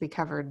since we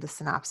covered the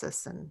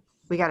synopsis, and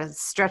we got to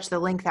stretch the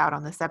length out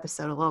on this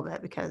episode a little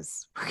bit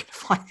because we're going to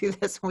fly through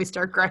this when we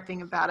start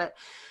griping about it.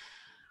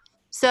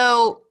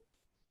 So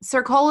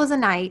Sir Cole is a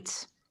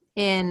knight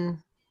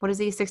in, what is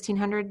he,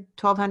 1600,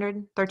 1200,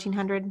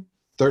 1300?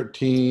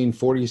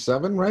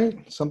 1347,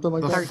 right? Something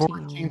like that. The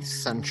 14th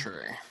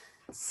century.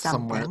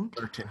 Somewhere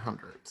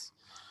 1300s.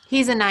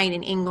 He's a knight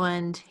in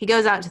England. He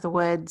goes out to the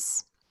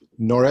woods.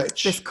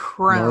 Norwich. This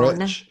crone.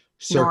 Norwich.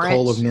 Sir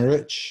Cole of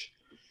Norwich.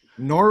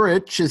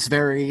 Norwich is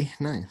very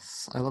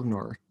nice. I love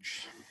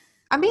Norwich.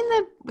 I mean,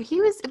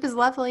 it was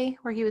lovely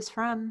where he was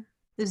from.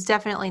 It was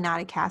definitely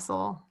not a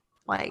castle,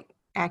 like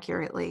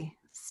accurately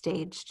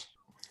staged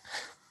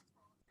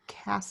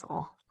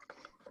castle.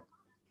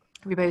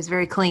 Everybody was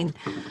very clean.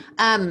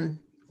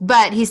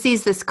 But he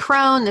sees this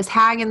crone, this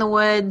hag in the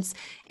woods,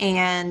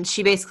 and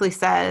she basically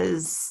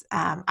says,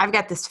 I've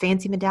got this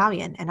fancy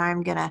medallion, and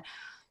I'm going to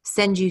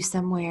send you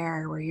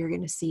somewhere where you're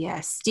going to see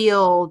a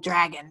steel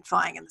dragon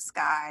flying in the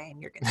sky,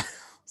 and you're going to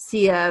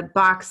see a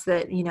box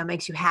that,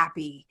 makes you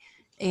happy,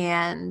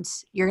 and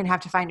you're going to have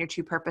to find your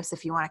true purpose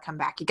if you want to come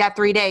back. You got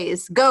 3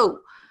 days. Go!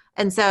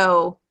 And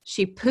so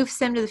she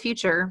poofs him to the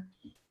future,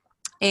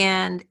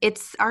 and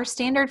it's our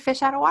standard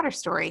fish out of water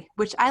story,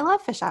 which I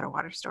love fish out of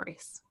water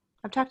stories.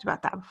 I've talked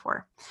about that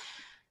before.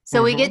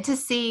 So we get to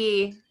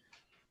see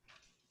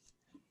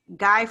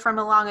Guy from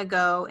long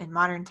ago in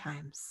modern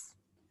times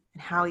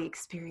and how he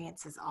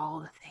experiences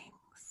all the things.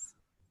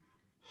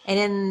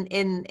 And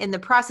in the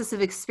process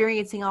of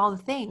experiencing all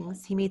the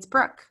things, he meets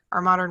Brooke,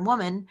 our modern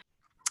woman.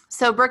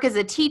 So Brooke is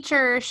a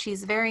teacher.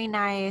 She's very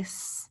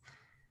nice.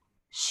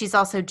 She's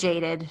also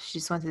jaded. She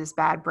just went through this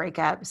bad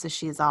breakup. So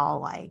she's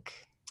all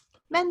like,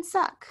 men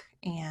suck.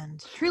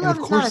 And true love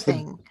is not a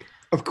thing.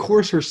 Of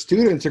course, her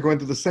students are going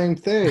through the same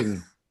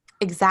thing.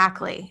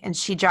 Exactly. And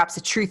she drops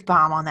a truth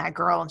bomb on that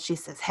girl. And she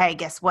says, hey,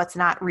 guess what's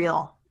not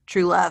real?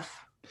 True love.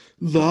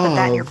 Love. Put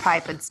that in your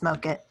pipe and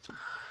smoke it.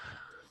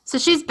 So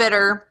she's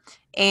bitter.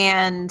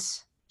 And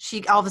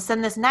she all of a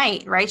sudden this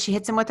night, right? She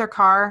hits him with her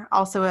car.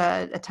 Also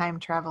a time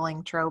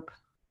traveling trope.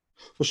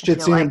 Well, she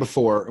had seen him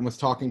before and was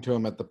talking to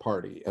him at the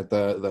party at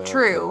the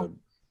True.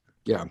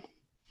 Yeah.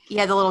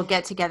 Yeah, the little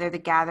get together, the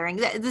gathering.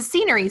 The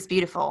scenery is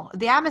beautiful.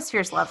 The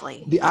atmosphere is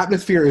lovely. The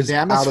atmosphere is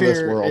out of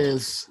this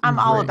world. I'm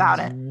all about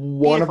it.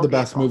 One of the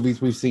best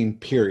movies we've seen,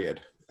 period,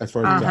 as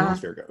far as the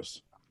atmosphere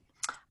goes.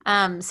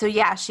 So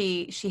yeah,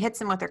 she hits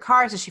him with her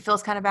car, so she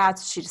feels kind of bad.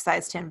 So she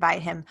decides to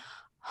invite him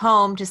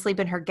home to sleep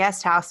in her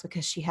guest house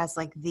because she has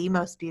like the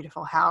most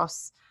beautiful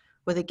house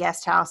with a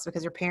guest house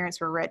because her parents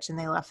were rich and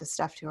they left the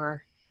stuff to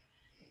her.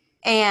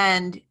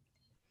 And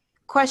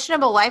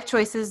questionable life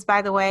choices,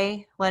 by the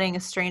way, letting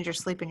a stranger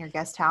sleep in your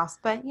guest house.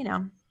 But, you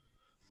know,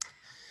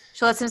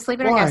 she lets him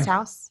sleep in her guest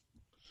house.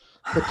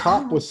 The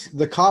cop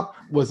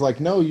was like,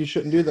 no, you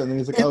shouldn't do that. And then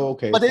he's like, oh,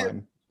 okay,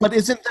 fine. But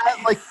isn't that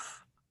like,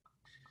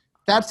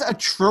 that's a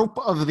trope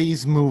of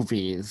these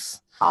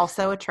movies.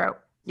 Also a trope.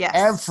 Yes.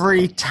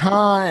 Every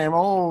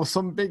time,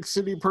 some big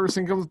city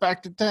person comes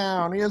back to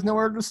town. He has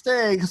nowhere to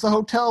stay because the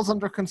hotel's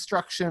under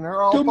construction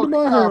or all booked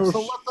up.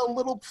 So let the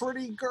little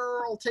pretty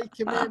girl take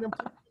him in and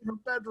put him in her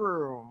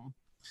bedroom.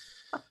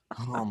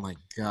 Oh my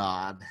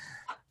God.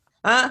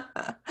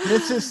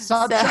 This is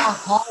such a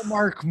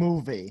Hallmark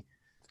movie.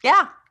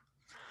 Yeah.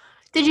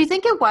 Did you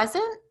think it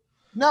wasn't?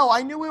 No,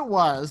 I knew it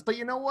was. But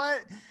you know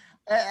what?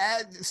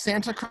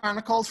 Santa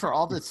Chronicles, for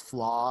all its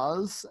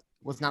flaws,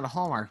 was not a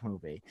Hallmark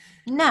movie.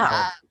 No.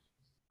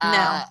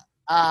 No.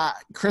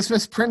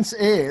 Christmas Prince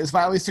is, but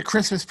at least The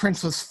Christmas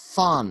Prince was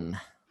fun.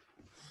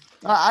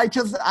 I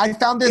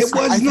found this. It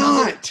was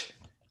not.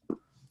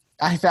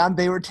 I found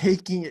they were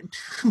taking it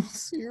too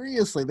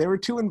seriously. They were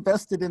too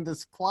invested in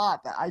this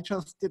plot that I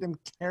just didn't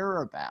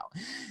care about.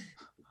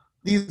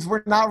 These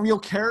were not real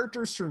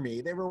characters for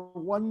me. They were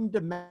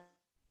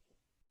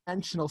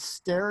one-dimensional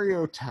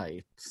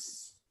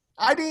stereotypes.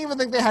 I didn't even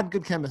think they had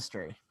good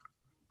chemistry.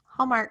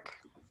 Hallmark.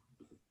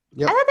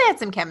 Yep. I thought they had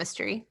some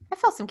chemistry. I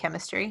felt some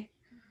chemistry.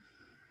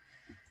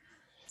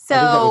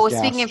 So,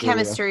 speaking of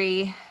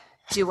chemistry,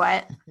 do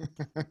what?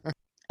 I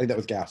think that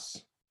was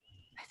gas.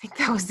 I think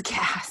that was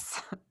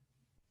gas.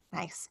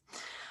 Nice.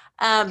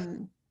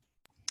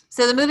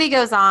 So the movie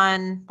goes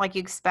on like you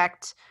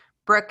expect.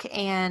 Brooke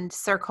and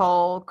Sir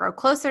Cole grow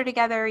closer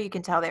together. You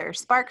can tell there are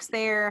sparks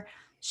there.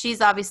 She's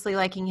obviously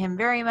liking him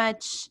very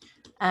much.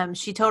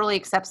 She totally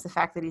accepts the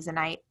fact that he's a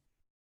knight.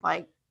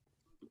 Like,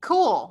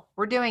 cool,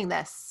 we're doing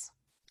this.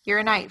 You're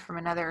a knight from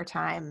another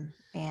time,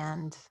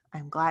 and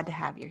I'm glad to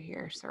have you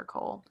here, Sir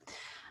Cole.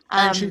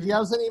 And she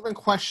doesn't even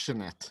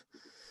question it.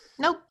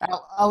 Nope.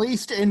 At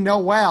least in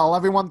Noelle,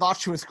 everyone thought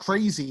she was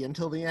crazy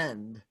until the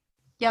end.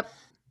 Yep.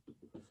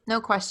 No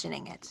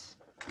questioning it.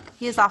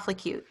 He is awfully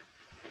cute.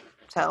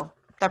 So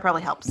that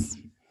probably helps.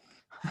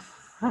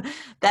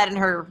 That and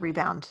her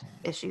rebound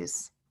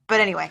issues. But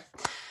anyway,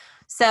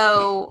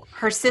 so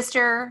her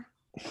sister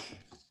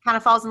kind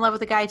of falls in love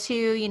with the guy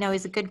too. You know,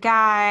 he's a good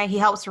guy. He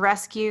helps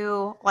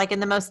rescue. Like in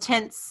the most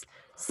tense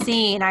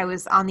scene, I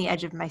was on the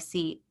edge of my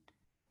seat.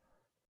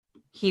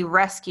 He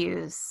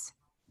rescues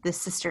the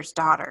sister's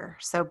daughter.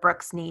 So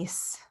Brooke's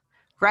niece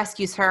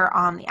rescues her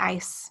on the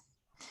ice.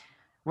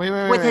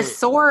 With his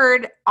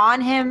sword on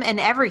him and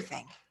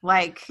everything.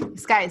 Like,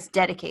 this guy is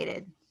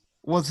dedicated.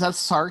 Was that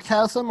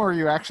sarcasm, or are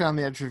you actually on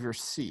the edge of your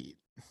seat?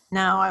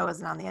 No, I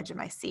wasn't on the edge of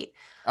my seat.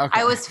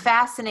 Okay. I was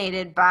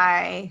fascinated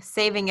by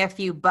saving a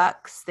few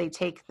bucks. They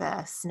take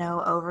the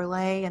snow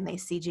overlay and they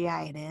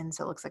CGI it in,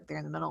 so it looks like they're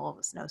in the middle of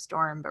a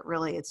snowstorm, but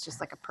really it's just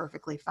like a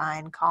perfectly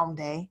fine, calm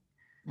day.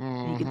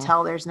 Mm-hmm. You can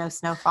tell there's no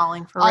snow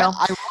falling for real.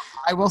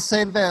 I will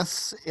say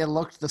this.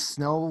 The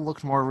snow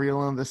looked more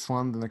real in this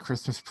one than the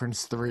Christmas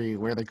Prince 3,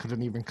 where they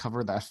couldn't even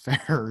cover that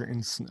fair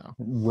in snow.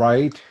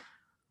 Right.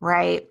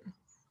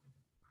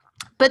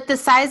 But the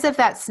size of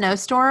that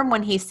snowstorm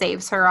when he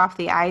saves her off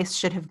the ice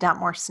should have dumped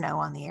more snow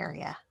on the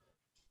area.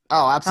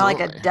 Oh, absolutely.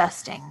 Not like a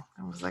dusting.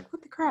 I was like,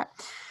 what the crap?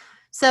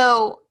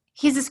 So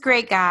he's this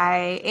great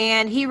guy,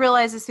 and he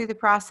realizes through the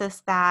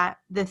process that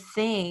the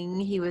thing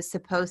he was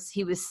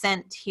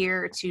sent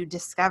here to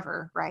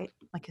discover, right?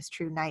 Like his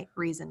true knight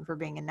reason for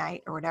being a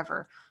knight or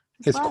whatever.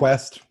 His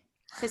quest.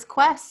 His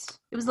quest.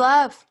 It was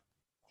love.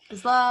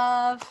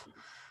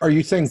 Are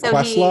you saying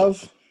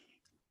Questlove?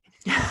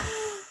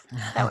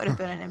 That would have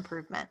been an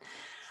improvement.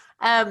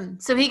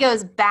 So he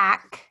goes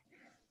back.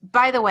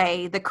 By the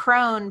way, the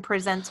crone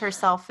presents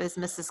herself as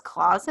Mrs.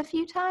 Claus a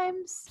few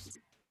times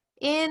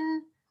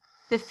in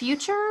the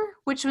future,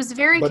 which was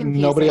very confusing. But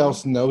nobody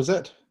else knows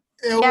it?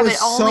 But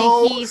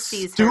only he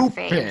sees her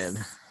face.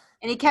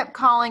 And he kept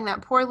calling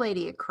that poor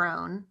lady a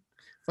crone.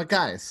 But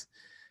guys,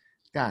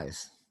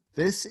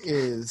 this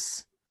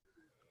is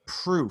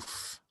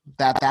proof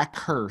that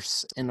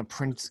curse in a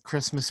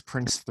Christmas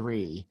Prince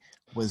 3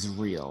 was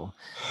real.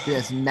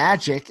 Because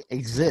magic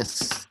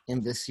exists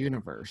in this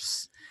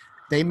universe.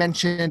 They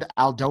mentioned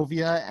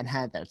Aldovia and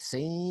had that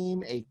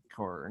same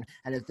acorn.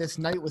 And if this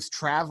knight was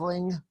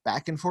traveling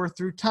back and forth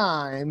through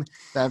time,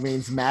 that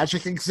means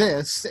magic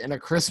exists in A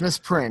Christmas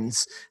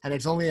Prince. And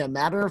it's only a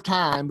matter of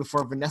time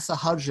before Vanessa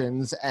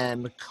Hudgens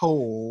and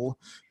Cole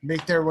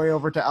make their way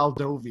over to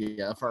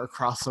Aldovia for a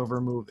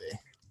crossover movie.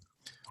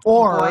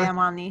 Or, boy, I'm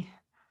on the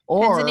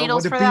or pins and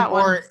needles for that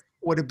one.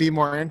 Would it be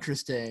more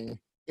interesting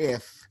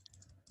if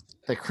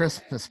the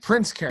Christmas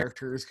Prince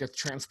characters get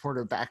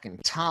transported back in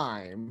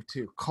time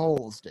to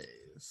Cole's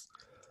days?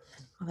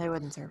 Well, they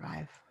wouldn't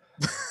survive.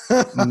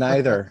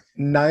 Neither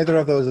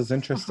of those is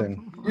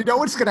interesting. You know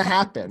what's going to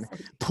happen?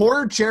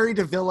 Poor Jerry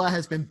DeVilla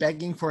has been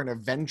begging for an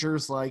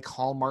Avengers-like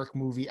Hallmark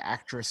movie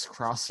actress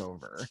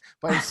crossover,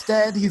 but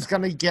instead he's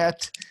going to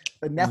get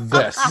the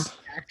Netflix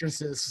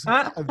actresses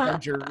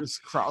Avengers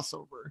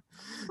crossover.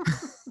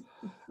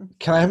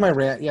 Can I have my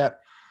rant yet?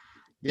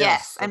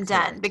 Yes, I'm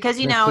done. Because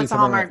it's a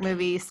Hallmark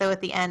movie, so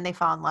at the end they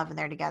fall in love and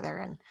they're together,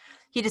 and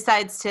he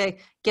decides to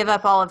give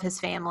up all of his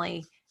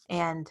family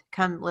and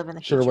come live in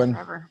the future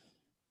forever.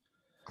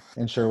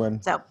 In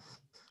Sherwin. So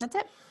that's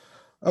it.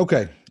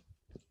 Okay.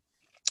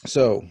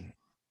 So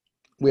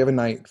we have a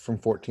knight from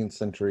 14th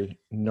century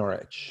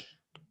Norwich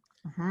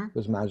who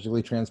was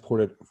magically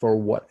transported for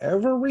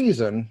whatever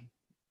reason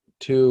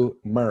to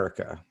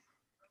America,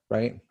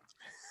 right?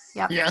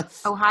 Yep.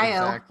 Yes.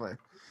 Ohio. Exactly.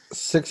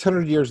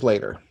 600 years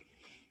later,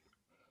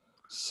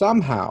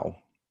 somehow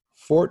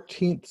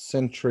 14th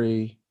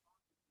century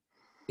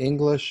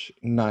English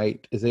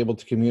knight is able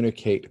to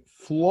communicate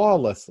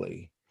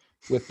flawlessly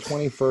with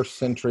 21st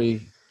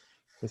century,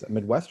 is it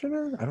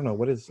Midwesterner? I don't know.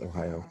 What is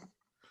Ohio?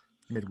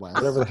 Midwest.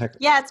 Whatever the heck.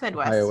 Yeah, it's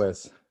Midwest. Ohio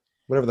is.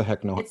 Whatever the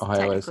heck It's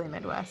Ohio is. technically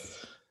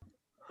Midwest.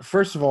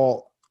 First of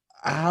all,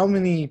 how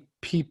many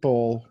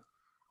people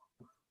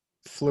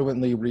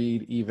fluently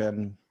read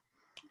even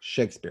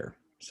Shakespeare,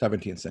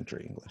 17th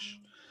century English?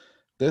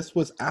 This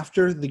was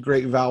after the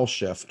great vowel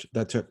shift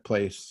that took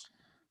place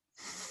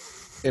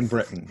in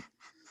Britain.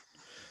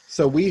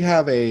 So we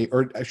have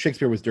or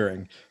Shakespeare was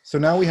during. So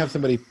now we have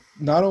somebody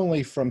not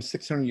only from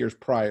 600 years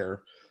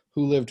prior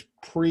who lived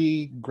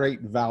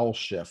pre-great vowel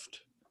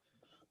shift,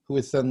 who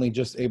is suddenly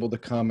just able to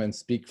come and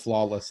speak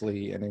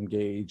flawlessly and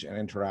engage and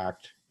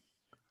interact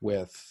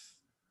with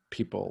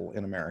people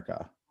in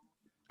America.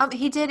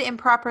 He did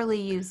improperly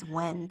use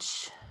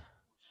wench.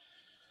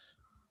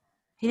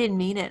 He didn't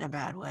mean it in a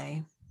bad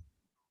way.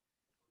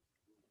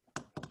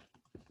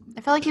 I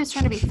feel like he was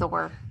trying to be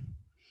Thor.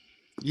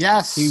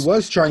 Yes. He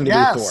was trying to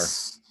be Thor.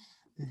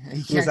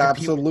 He was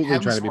absolutely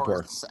trying to be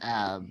Thor.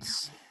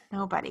 Abs.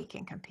 Nobody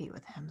can compete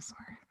with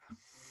Hemsworth.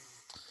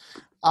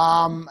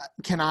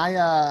 Can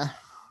I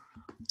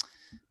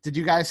did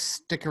you guys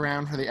stick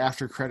around for the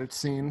after credit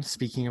scene,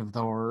 speaking of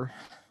Thor?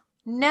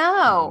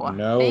 No. I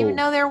didn't even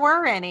know there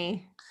were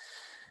any.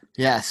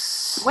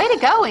 Yes. Way to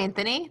go,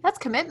 Anthony. That's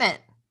commitment.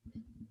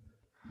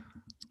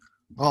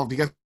 Well,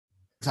 because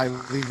I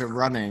leave it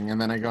running and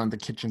then I go in the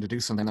kitchen to do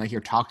something and I hear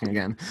talking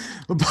again.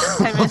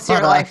 I miss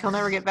your life. You'll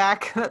never get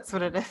back. That's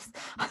what it is.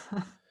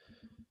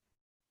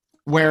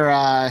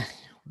 Where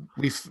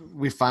we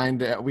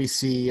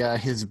see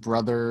his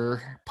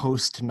brother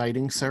post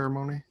knighting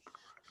ceremony.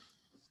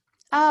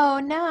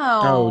 Oh no!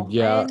 Oh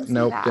yeah,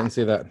 nope, didn't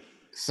see that.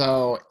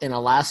 So in a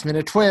last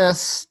minute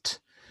twist,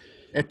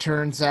 it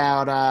turns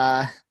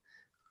out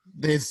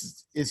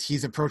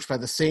he's approached by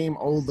the same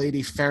old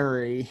lady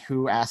fairy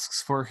who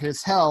asks for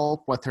his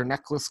help with her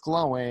necklace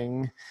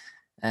glowing,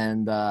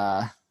 and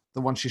the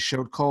one she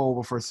showed Cole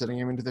before sending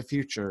him into the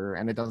future,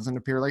 and it doesn't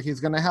appear like he's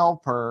going to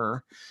help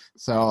her.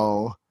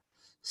 So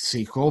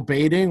sequel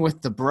baiting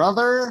with the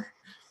brother.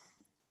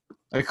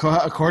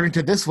 According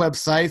to this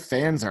website,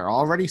 fans are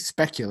already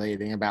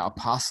speculating about a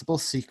possible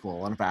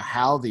sequel and about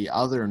how the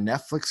other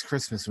Netflix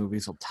Christmas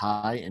movies will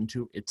tie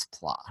into its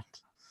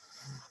plot.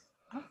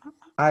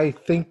 I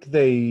think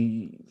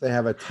they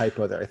have a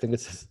typo there. I think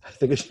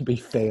it should be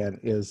fan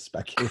is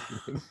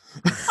speculating.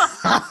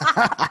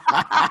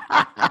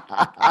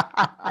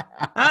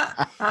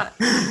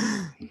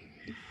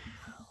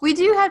 We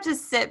do have to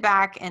sit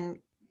back and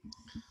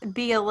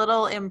be a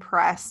little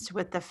impressed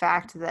with the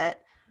fact that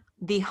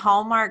the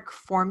Hallmark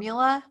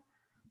formula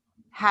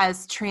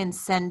has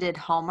transcended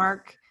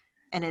Hallmark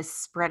and is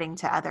spreading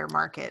to other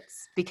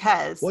markets,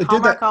 because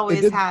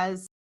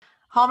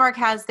Hallmark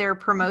has their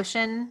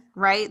promotion,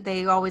 right?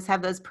 They always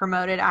have those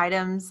promoted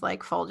items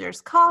like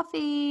Folgers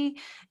coffee,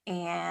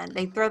 and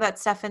they throw that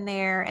stuff in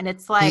there. And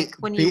it's like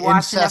when you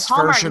watch enough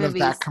Hallmark version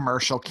movies, of that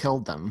commercial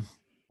killed them.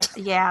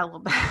 Yeah, a little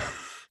bit.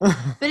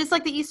 But it's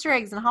like the Easter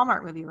eggs in a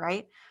Hallmark movie,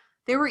 right?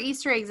 There were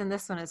Easter eggs in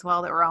this one as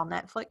well that were all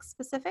Netflix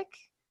specific.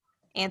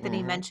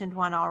 Anthony mentioned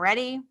one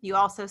already. You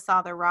also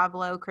saw the Rob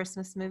Lowe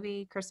Christmas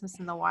movie, Christmas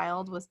in the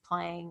Wild, was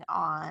playing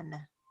on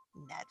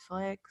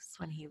Netflix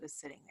when he was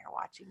sitting there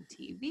watching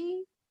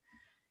TV.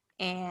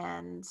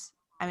 And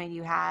I mean,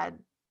 you had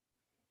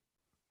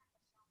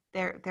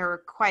there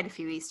were quite a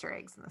few Easter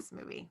eggs in this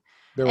movie.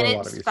 There were a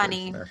lot of Easter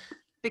funny eggs in there.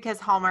 Because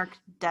Hallmark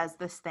does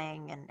this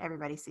thing and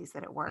everybody sees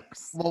that it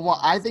works. Well, what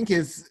I think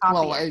is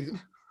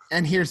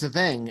and here's the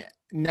thing.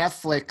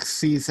 Netflix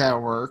sees how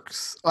it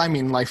works. I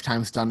mean,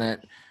 Lifetime's done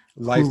it.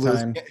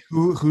 Lifetime.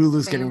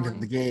 Hulu's getting into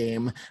the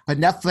game. But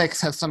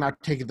Netflix has somehow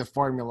taken the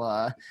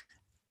formula,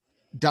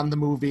 done the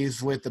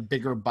movies with a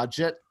bigger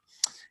budget,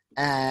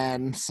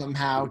 and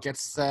somehow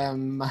gets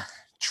them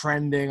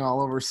trending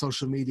all over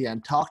social media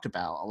and talked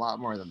about a lot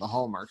more than the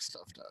Hallmark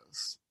stuff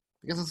does.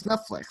 Because it's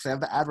Netflix. They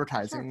have the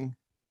advertising. Sure.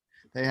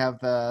 They have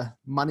the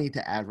money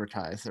to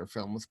advertise their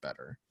films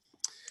better.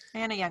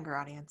 And a younger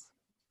audience.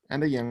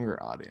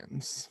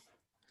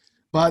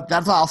 But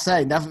that's all I'll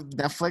say.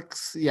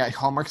 Netflix,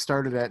 Hallmark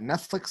started it.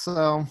 Netflix,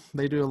 though,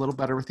 they do a little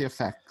better with the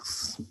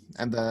effects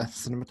and the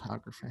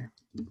cinematography.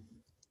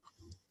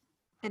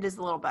 It is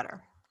a little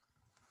better.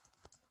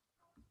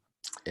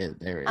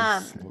 There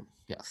is.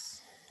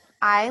 Yes.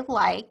 I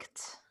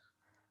liked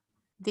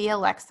the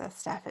Alexa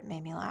stuff. It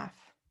made me laugh.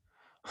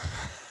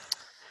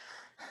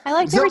 I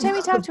liked every time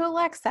we talked to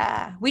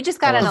Alexa. We just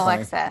got an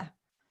Alexa.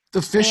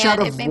 The fish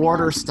out of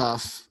water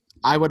stuff,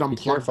 I would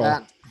unplug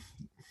that.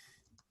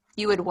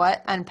 You would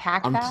what?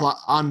 Unpack that?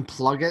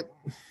 Unplug it.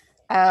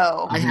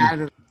 Oh. I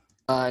had it,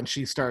 and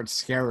she started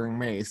scaring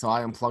me, so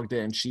I unplugged it,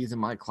 and she's in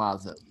my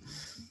closet.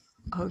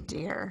 Oh,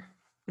 dear.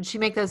 Would she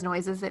make those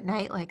noises at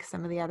night like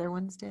some of the other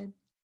ones did?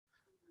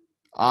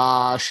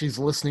 She's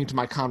listening to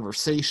my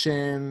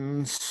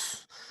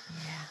conversations.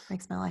 Yeah,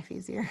 makes my life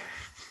easier.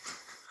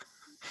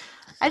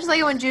 I just like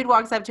it when Jude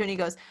walks up to her and he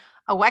goes,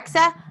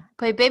 Alexa,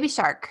 play Baby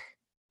Shark.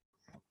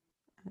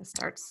 And it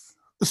starts.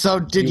 So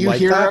did you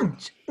hear him?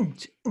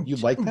 You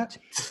like that?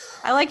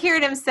 I like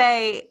hearing him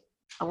say,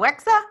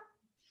 Alexa.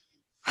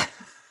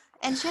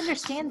 And she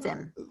understands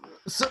him.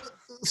 So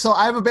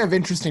I have a bit of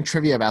interesting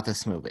trivia about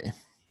this movie.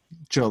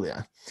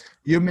 Julia,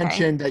 you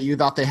mentioned that you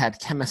thought they had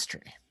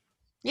chemistry.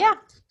 Yeah.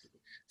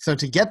 So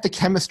to get the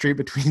chemistry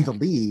between the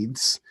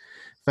leads,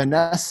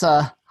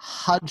 Vanessa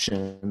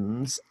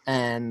Hudgens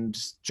and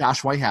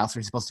Josh Whitehouse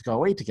are supposed to go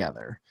away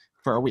together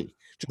for a week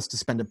just to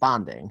spend it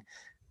bonding.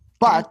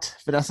 But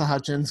Vanessa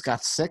Hudgens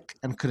got sick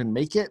and couldn't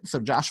make it, so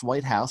Josh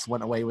Whitehouse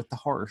went away with the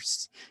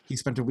horse. He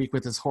spent a week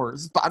with his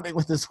horse, bonding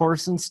with his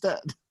horse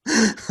instead.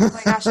 Oh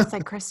my gosh, it's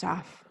like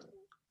Kristoff.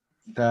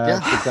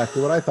 That's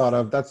exactly what I thought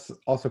of. That's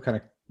also kind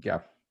of,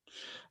 a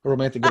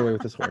romantic getaway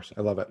with his horse.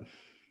 I love it.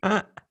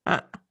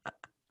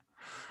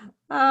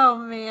 Oh,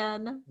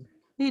 man.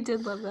 He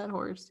did love that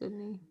horse, didn't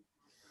he?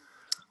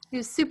 He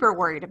was super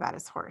worried about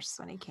his horse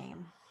when he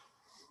came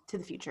to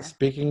the future.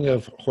 Speaking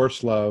of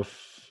horse love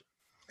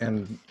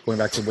and going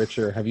back to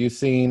Witcher, have you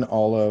seen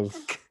all of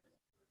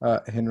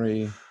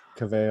Henry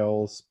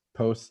Cavill's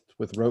post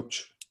with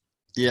Roach?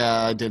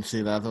 Yeah, I did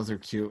see that. Those are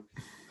cute.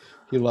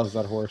 He loves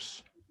that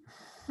horse.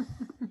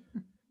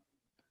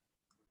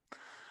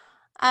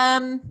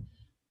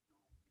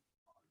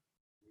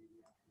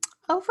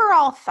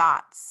 Overall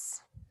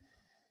thoughts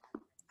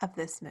of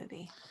this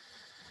movie.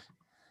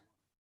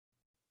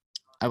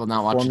 I will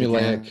not watch it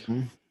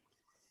again.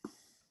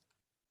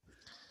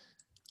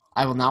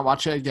 I will not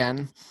watch it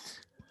again.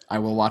 I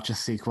will watch a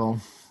sequel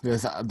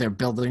because they're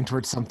building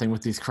towards something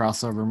with these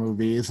crossover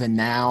movies. And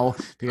now,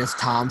 because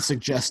Tom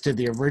suggested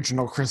the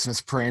original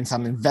Christmas Prince,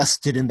 I'm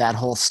invested in that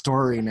whole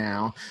story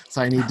now.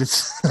 So I need to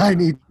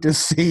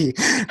see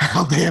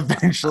how they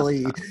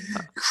eventually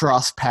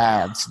cross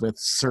paths with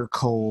Sir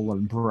Cole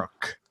and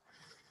Brooke.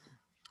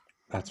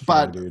 That's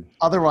funny, dude.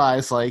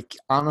 Otherwise,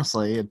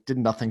 honestly, it did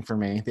nothing for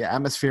me. The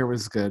atmosphere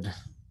was good,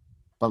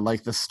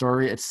 but the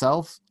story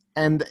itself,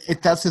 and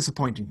that's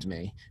disappointing to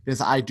me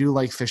because I do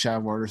like fish out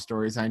of water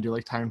stories and I do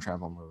like time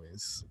travel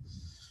movies,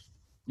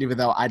 even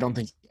though I don't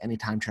think any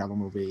time travel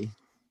movie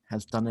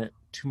has done it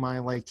to my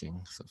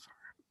liking so far.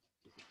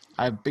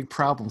 I have big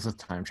problems with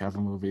time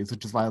travel movies,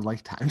 which is why I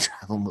like time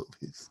travel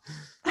movies.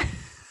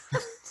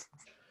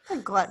 A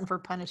glutton for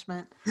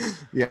punishment.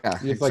 Yeah,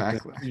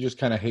 exactly. You just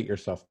kind of hate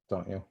yourself,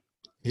 don't you?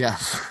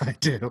 Yes, I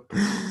do.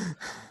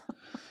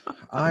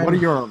 What are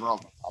your overall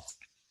thoughts?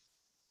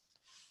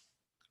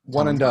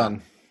 One and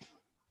done.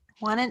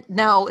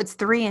 No, it's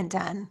 3 and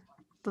done.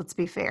 Let's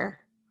be fair.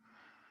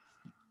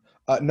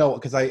 No,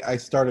 because I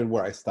started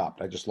where I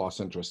stopped. I just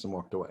lost interest and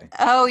walked away.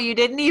 Oh, you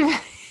didn't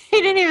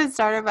even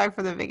start it back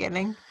from the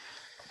beginning.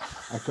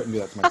 I couldn't do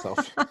that to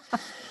myself.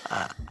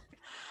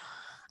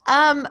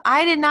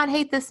 I did not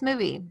hate this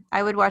movie.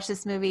 I would watch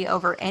this movie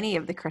over any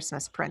of the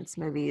Christmas Prince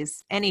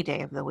movies any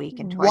day of the week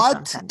and twice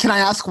on Sunday. Can I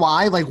ask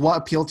why? What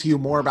appealed to you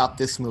more about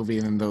this movie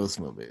than those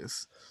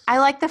movies? I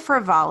like the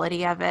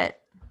frivolity of it.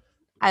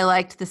 I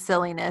liked the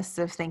silliness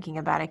of thinking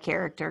about a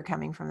character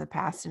coming from the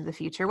past into the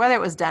future, whether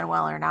it was done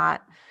well or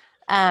not.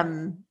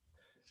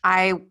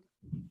 I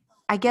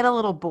get a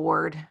little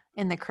bored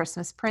in the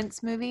Christmas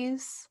Prince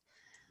movies.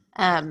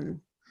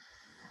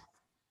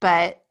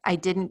 But I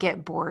didn't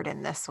get bored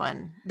in this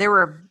one. There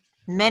were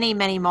many,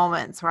 many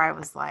moments where I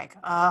was like,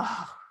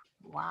 oh,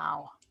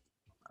 wow.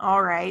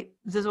 All right.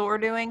 Is this what we're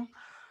doing?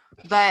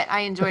 But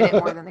I enjoyed it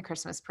more than the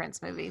Christmas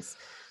Prince movies.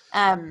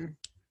 I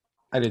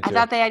did too. I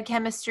thought they had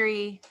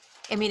chemistry.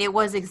 I mean, it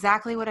was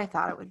exactly what I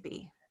thought it would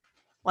be.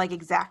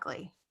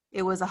 Exactly.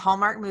 It was a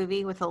Hallmark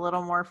movie with a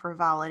little more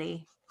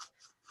frivolity.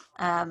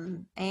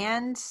 And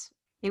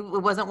It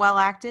wasn't well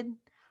acted.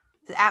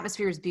 The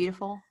atmosphere is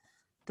beautiful.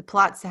 The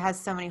plot has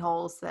so many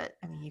holes that,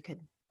 I mean, you could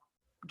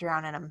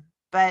drown in them.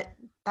 But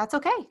that's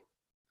okay.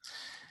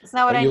 It's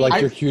not what I you need.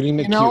 like your cutie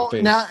McCute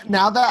face.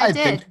 Now that I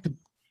did.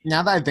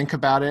 Now that I think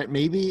about it,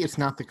 maybe it's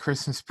not the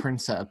Christmas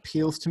Prince that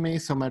appeals to me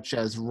so much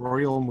as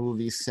royal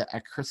movies set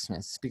at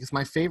Christmas. Because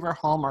my favorite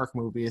Hallmark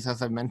movies,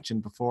 as I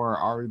mentioned before,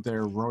 are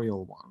their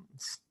royal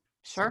ones.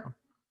 Sure.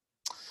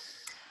 So.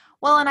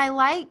 Well, and I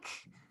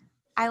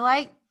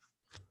like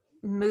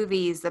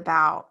movies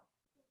about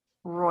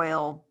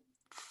royal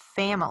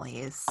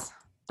families,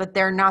 but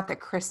they're not the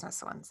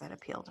Christmas ones that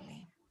appeal to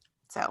me.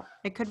 So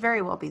it could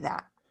very well be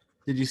that.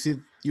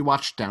 You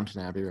watched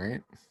Downton Abbey,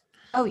 right?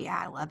 Oh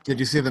yeah, I loved it. Did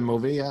you see the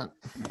movie yet?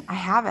 I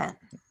haven't.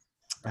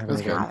 It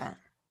was good.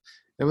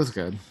 It was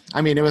good.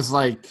 I mean, it was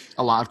like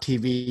a lot of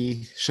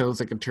TV shows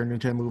that could turn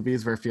into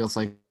movies where it feels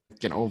like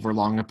an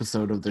overlong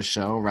episode of the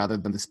show rather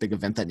than this big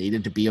event that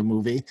needed to be a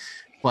movie.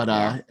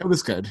 But it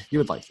was good.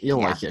 You'll like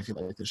it if you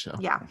like the show.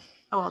 Yeah.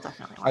 Oh, I'll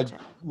definitely watch it.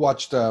 I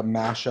watched a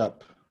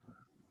mashup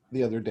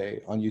the other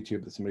day on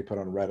YouTube that somebody put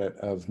on Reddit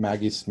of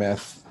Maggie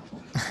Smith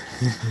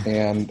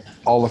and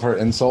all of her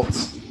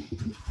insults.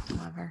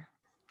 Love her.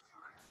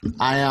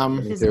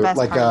 She's the best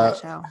part of that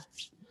show.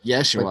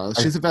 Yeah, she was.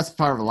 She's the best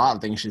part of a lot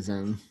of things she's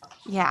in.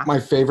 Yeah. My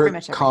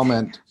favorite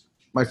comment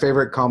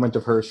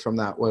of hers from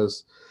that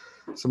was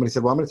somebody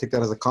said, "Well, I'm going to take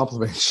that as a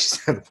compliment." She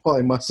said, "Well,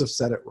 I must have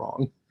said it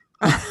wrong."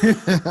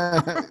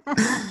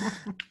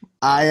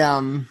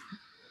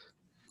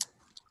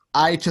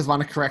 I just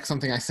want to correct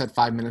something I said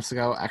 5 minutes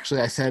ago.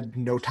 Actually, I said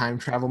no time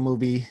travel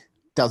movie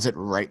does it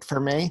right for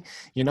me.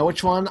 You know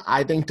which one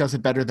I think does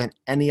it better than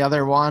any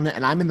other one?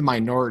 And I'm in the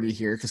minority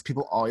here because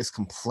people always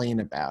complain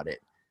about it.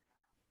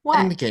 What?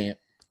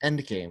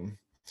 Endgame.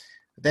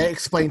 They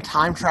explained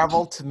time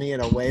travel to me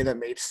in a way that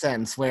made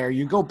sense, where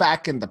you go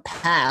back in the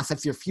past,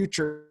 that's your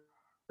future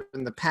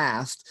in the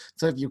past.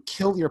 So if you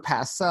kill your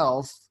past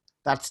self,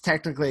 that's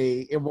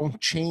technically, it won't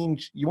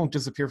change. You won't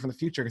disappear from the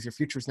future because your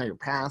future is now your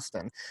past.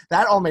 And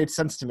that all made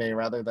sense to me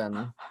rather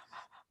than...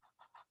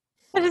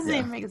 That doesn't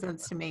even make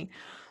sense to me.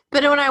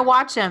 But when I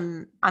watch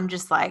them, I'm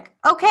just like,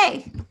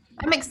 okay,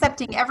 I'm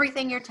accepting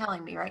everything you're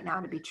telling me right now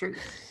to be true.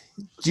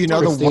 Do you know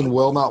Christine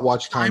will not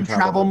watch time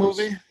travel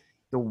movie?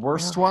 The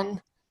worst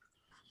one?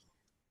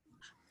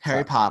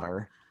 Harry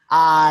Potter.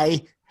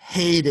 I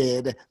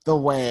hated the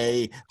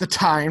way the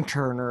time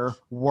turner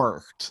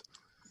worked.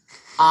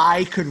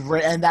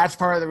 And that's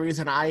part of the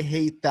reason I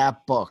hate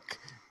that book.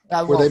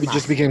 Where they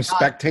just became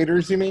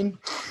spectators, you mean?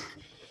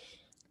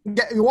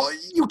 Yeah, well,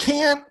 you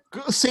can't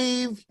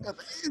save.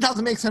 It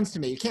doesn't make sense to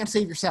me. You can't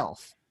save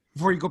yourself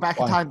before you go back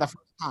in time the first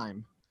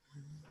time.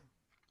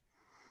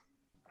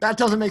 That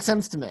doesn't make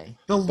sense to me.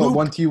 The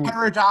loop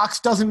paradox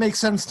doesn't make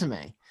sense to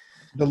me.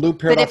 The loop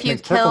paradox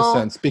makes perfect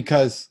sense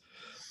because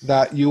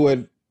that you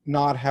would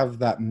not have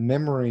that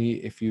memory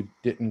if you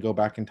didn't go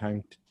back in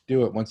time to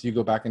do it. Once you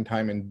go back in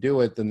time and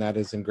do it, then that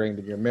is ingrained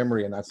in your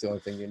memory, and that's the only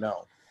thing you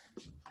know.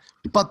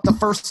 But the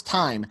first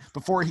time,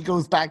 before he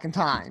goes back in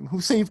time,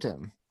 who saved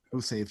him? Who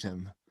saved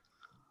him?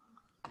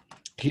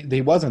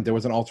 He wasn't. There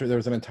was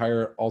an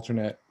entire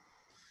alternate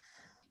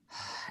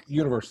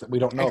universe that we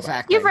don't know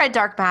about. You've read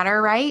Dark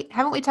Matter, right?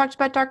 Haven't we talked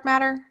about Dark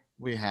Matter?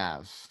 We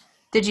have.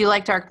 Did you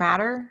like Dark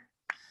Matter?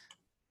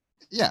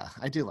 Yeah,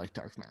 I do like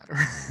Dark Matter.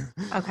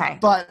 Okay.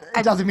 But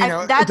it doesn't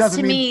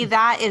mean...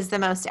 that is the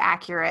most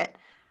accurate,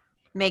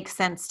 makes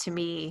sense to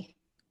me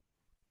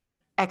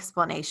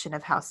explanation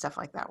of how stuff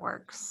like that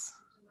works.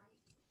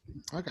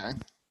 Okay.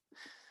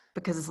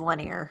 Because it's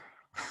linear.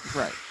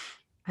 Right.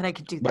 And I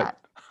could do that.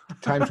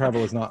 Time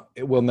travel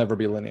it will never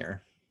be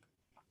linear.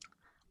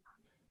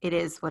 It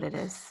is what it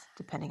is,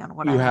 depending on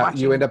what I'm watching,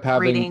 you end up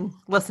reading,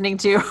 listening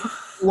to.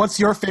 What's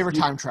your favorite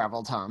time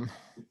travel, Tom?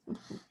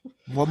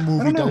 What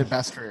movie did it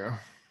best for you?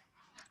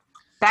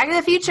 Back to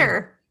the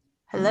Future.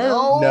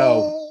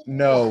 Hello?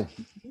 No.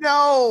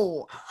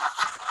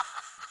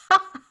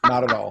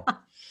 Not at all.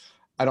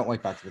 I don't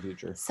like Back to the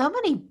Future.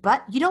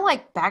 You don't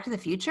like Back to the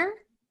Future?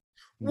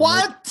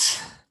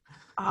 What?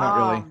 Not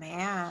really. Oh,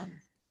 man.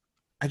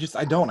 I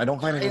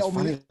don't find it as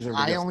funny.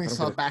 I only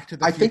saw Back to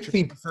the Future for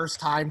the first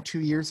time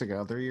 3 years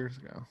ago.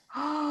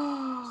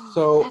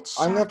 So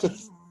I'm going to have to...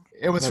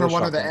 It was for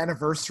one of the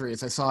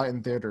anniversaries. I saw it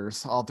in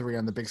theaters, all three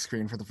on the big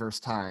screen for the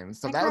first time.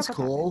 So that was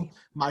cool.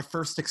 My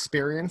first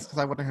experience, because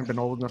I wouldn't have been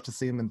old enough to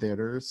see them in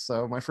theaters.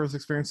 So my first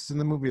experience is in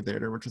the movie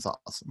theater, which is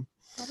awesome.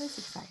 That is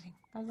exciting.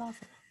 That was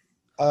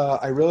awesome.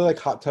 I really like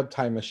Hot Tub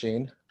Time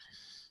Machine.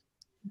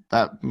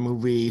 That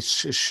movie,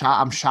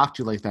 I'm shocked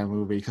you like that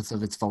movie because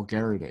of its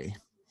vulgarity.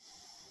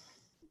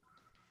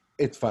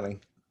 It's funny.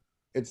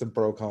 It's a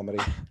bro comedy.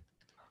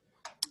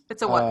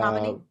 It's a what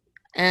comedy?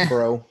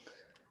 Bro.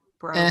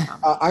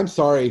 I'm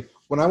sorry.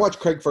 When I watch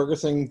Craig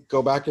Ferguson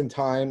go back in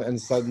time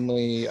and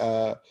suddenly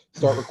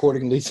start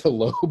recording Lisa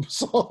Loeb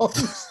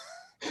songs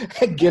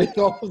and getting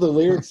all of the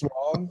lyrics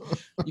wrong,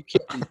 you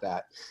can't beat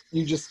that.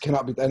 You just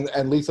cannot beat that.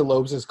 And Lisa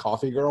Loeb's his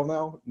coffee girl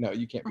now? No,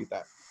 you can't beat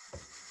that.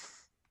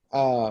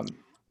 Oh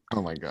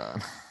my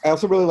God. I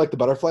also really like The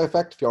Butterfly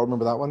Effect, if y'all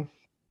remember that one.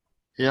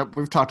 Yep,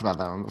 we've talked about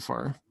that one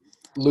before.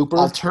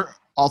 Looper.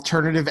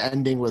 Alternative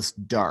ending was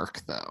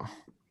dark, though.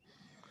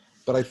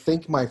 But I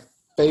think my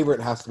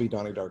favorite has to be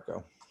Donnie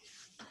Darko.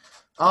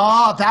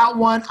 Oh, that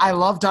one. I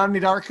love Donnie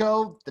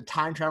Darko. The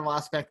time travel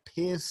aspect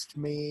pissed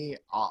me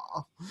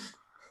off.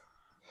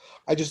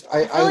 I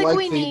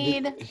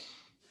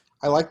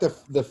like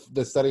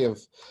the study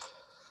of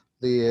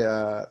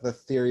the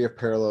theory of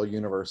parallel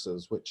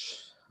universes, which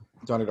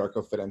Donnie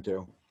Darko fit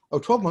into. Oh,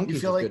 12 Monkeys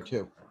is good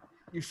too.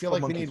 You feel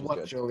like we need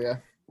what,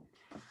 Julia?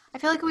 I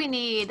feel like we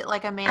need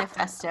like a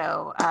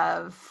manifesto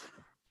of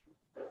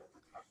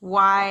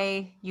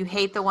why you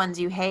hate the ones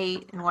you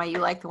hate and why you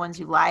like the ones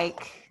you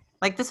like.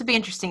 Like, this would be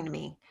interesting to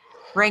me.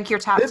 Rank your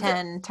top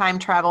 10 time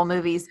travel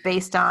movies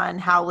based on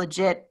how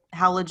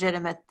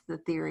legitimate the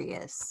theory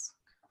is.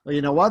 Well,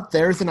 you know what?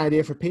 There's an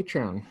idea for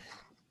Patreon.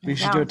 We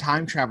should do a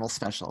time travel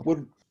special.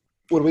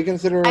 Would we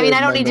consider? I mean, I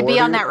don't need to be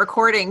on that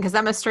recording because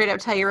I'm going to straight up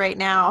tell you right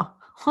now.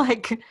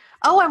 Like,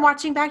 oh, I'm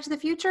watching Back to the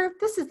Future.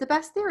 This is the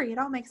best theory. It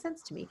all makes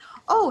sense to me.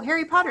 Oh,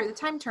 Harry Potter, the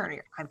time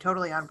turner. I'm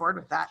totally on board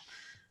with that.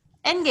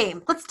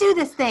 Endgame. Let's do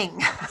this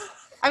thing.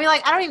 I mean,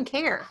 like, I don't even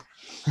care.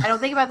 I don't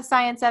think about the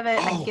science of it.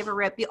 I can give a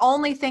rip. The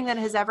only thing that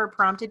has ever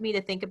prompted me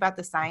to think about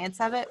the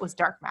science of it was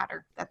dark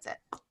matter. That's it.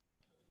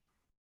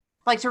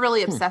 Like, to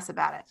really obsess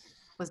about it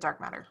was dark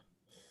matter.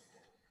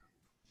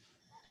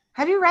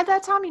 Have you read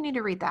that, Tom? You need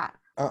to read that.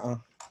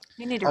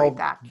 You need to read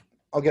that.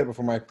 I'll get it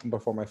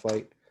before my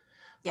flight.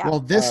 Yeah.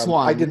 Well, this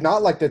one I did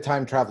not like The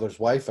Time Traveler's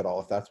Wife at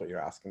all. If that's what you're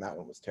asking, that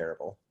one was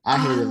terrible. I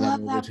hated love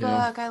movie that too.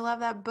 book. I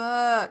love that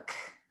book.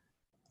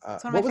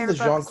 What was the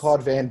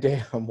Jean-Claude Van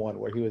Damme one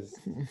where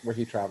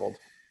he traveled?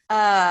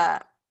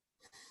 Out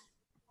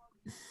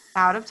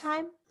of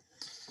Time?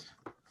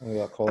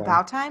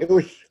 About Time? It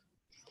was.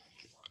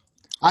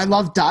 I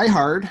love Die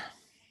Hard.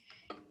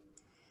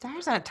 Die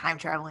Hard's not a time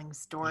traveling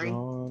story.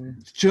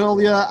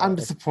 Julia, I'm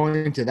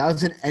disappointed. That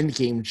was an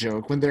Endgame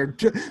joke when they're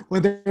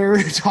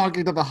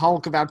talking to the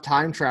Hulk about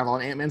time travel,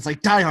 and Ant-Man's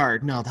like, Die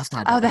Hard. No, that's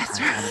not. Oh,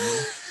 that's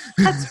right.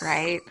 That's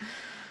right.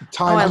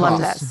 I love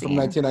that from scene.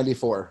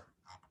 1994.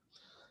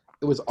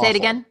 It was awful. Say it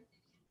again.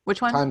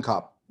 Which one? Time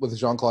Cop with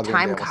Jean-Claude Van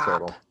Damme. Time Was Cop.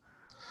 terrible.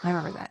 I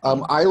remember that.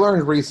 I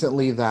learned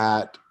recently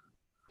that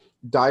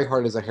Die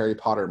Hard is a Harry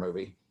Potter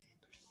movie.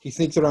 He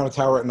sneaks around a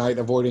tower at night,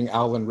 avoiding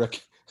Alan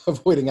Rickman.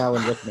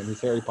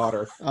 He's Harry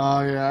Potter.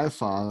 Oh yeah, I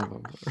saw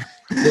that.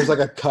 There's like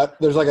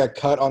a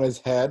cut on his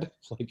head,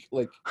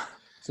 like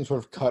some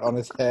sort of cut on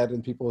his head,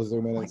 and people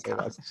zoom in and say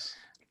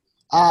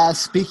that.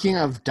 Speaking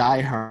of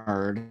Die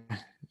Hard,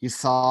 you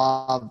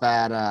saw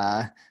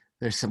that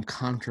there's some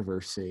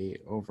controversy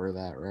over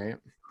that, right?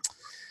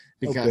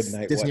 Because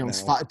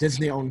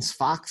Disney owns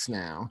Fox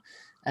now,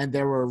 and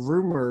there were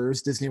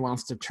rumors Disney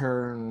wants to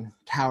turn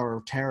Tower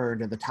of Terror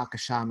into the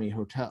Takashimi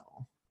Hotel,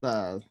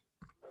 the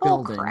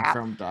building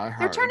from Die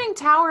Hard. They're turning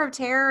Tower of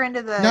Terror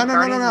into the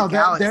Guardians of the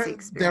Galaxy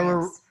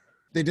experience.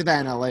 They did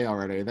that in LA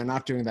already. They're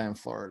not doing that in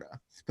Florida.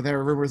 But there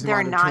were rumors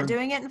they're not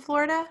doing it in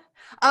Florida?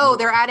 Oh,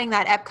 they're adding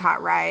that Epcot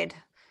ride.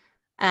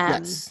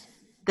 Yes.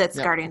 That's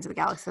Guardians of the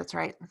Galaxy, that's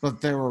right. But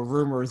there were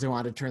rumors they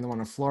wanted to turn the one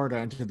in Florida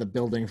into the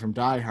building from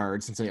Die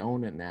Hard since they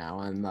own it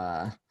now. And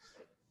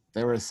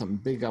there was some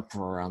big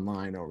uproar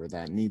online over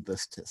that,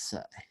 needless to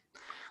say.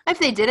 If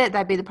they did it,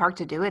 that'd be the park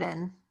to do it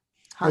in.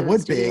 It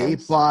would be,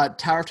 but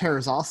Tower of Terror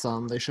is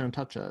awesome. They shouldn't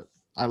touch it.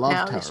 I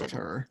love Tower of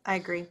Terror. I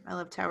agree. I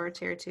love Tower of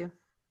Terror too.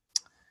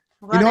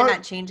 I'm glad they're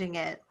not changing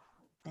it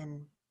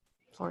in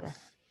Florida.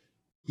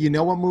 You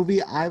know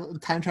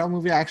what time travel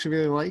movie I actually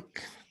really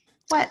like?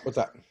 What's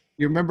that?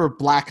 You remember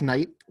Black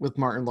Knight with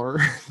Martin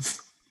Lawrence?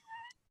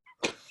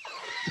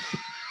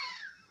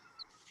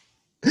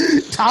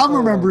 Tom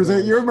remembers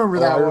it. You remember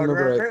that one,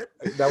 right?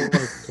 That one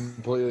was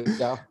completely,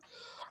 yeah.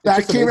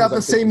 That came out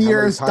the same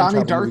year as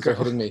Donnie Darko.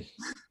 Hitting me.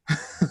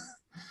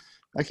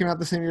 That came out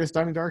the same year as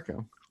Donnie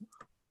Darko.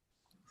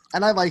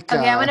 And I like...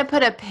 Okay, I'm going to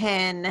put a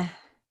pin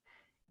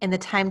in the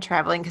time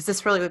traveling because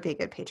this really would be a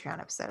good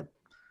Patreon episode.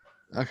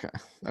 Okay.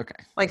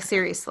 Like,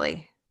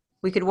 seriously.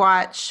 We could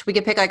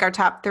pick like our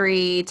top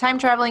 3 time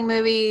traveling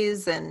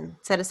movies and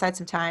set aside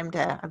some time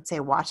to, I would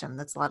say watch them.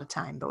 That's a lot of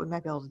time, but we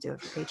might be able to do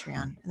it for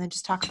Patreon and then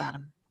just talk about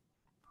them.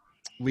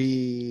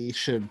 We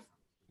should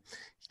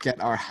get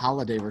our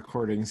holiday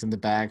recordings in the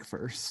bag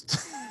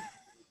first.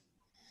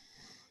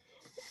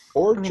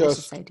 Or that's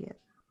just idea.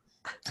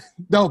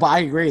 No, but I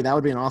agree. That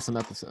would be an awesome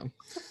episode.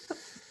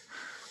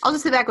 I'll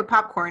just sit back with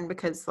popcorn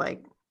because,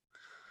 like,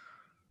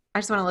 I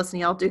just want to listen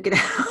to y'all duke it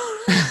out.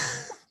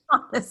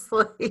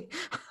 Honestly.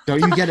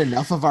 Don't you get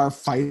enough of our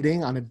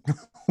fighting on a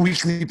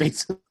weekly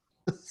basis?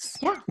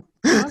 Yeah,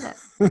 I love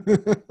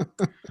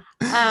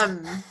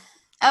it.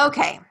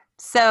 Okay,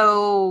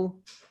 so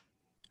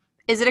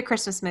is it a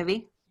Christmas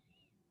movie?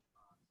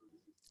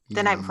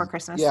 The Night Before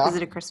Christmas. Yeah. Is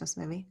it a Christmas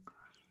movie?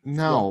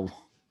 No.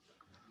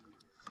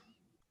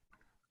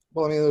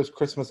 Well, I mean, there's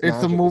Christmas.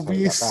 It's a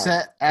movie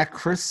set at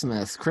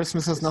Christmas.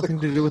 Christmas has nothing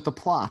to do with the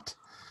plot.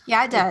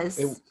 Yeah, it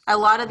does. A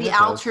lot of the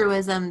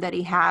altruism that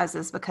he has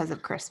is because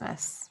of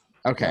Christmas.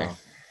 Okay.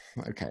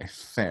 Okay,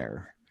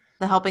 fair.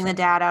 The helping the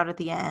dad out at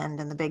the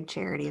end and the big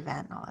charity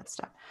event and all that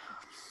stuff.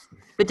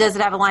 But does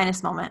it have a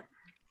Linus moment?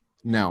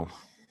 No.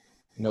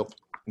 Nope.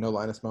 No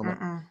Linus moment.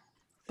 Mm-mm.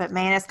 But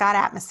man, it's got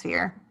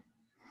atmosphere.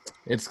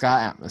 It's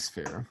got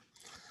atmosphere.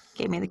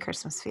 Gave me the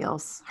Christmas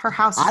feels. Her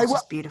house is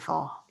just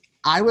beautiful.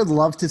 I would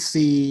love to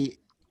see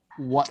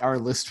what our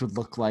list would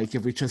look like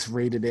if we just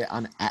rated it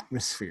on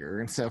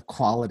atmosphere instead of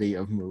quality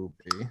of movie.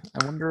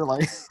 I wonder,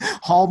 like,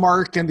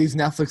 Hallmark and these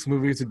Netflix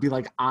movies would be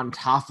like on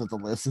top of the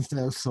list instead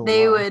of so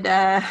They low. would,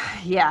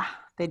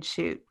 they'd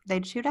shoot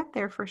up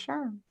there for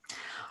sure.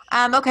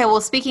 Okay,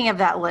 well, speaking of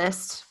that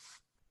list,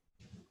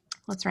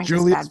 let's rank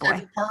Julia's this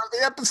bad boy. Part of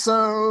the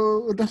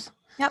episode.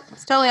 Yep,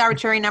 it's totally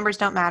arbitrary. Numbers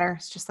don't matter.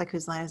 It's just like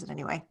whose line is it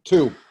anyway?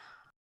 2.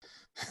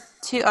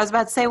 I was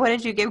about to say, what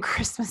did you give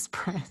Christmas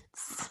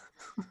Prince?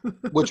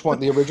 Which one?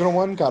 The original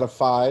one got a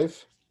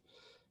 5.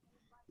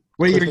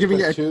 Wait,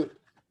 Christmas Prince 2.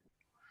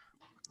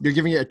 You're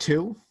giving it a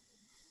 2?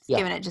 Yeah.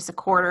 Giving it just a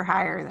quarter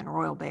higher than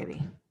Royal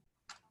Baby.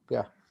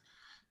 Yeah.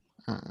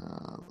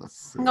 Let's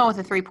see. I'm going with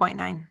a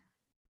 3.9.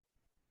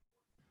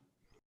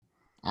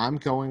 I'm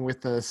going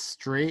with a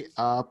straight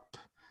up.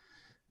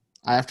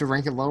 I have to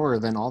rank it lower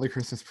than all the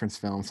Christmas Prince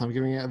films. So I'm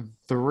giving it a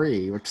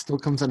 3, which still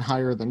comes in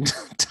higher than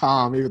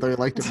Tom, even though I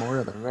liked it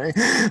more than me.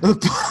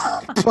 but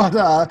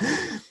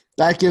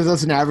that gives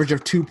us an average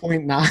of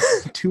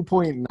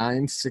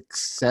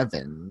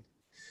 2.967,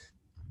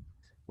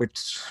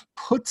 which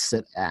puts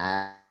it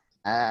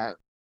at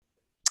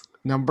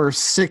number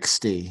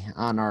 60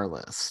 on our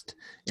list.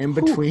 In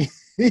between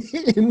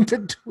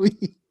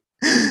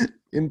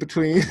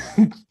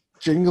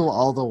Jingle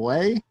All the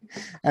Way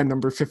at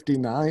number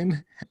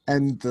 59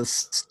 and The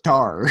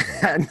Star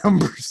at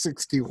number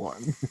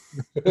 61.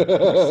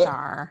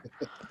 Star.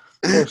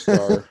 Poor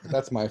Star.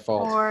 That's my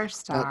fault. Poor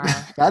Star.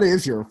 That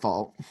is your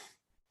fault.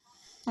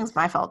 It's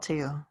my fault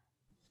too.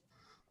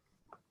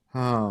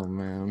 Oh,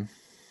 man.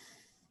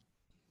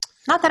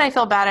 Not that I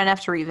feel bad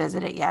enough to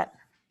revisit it yet,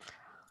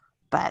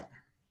 but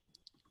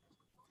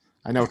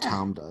I know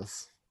Tom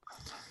does.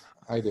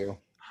 I do.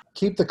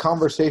 Keep the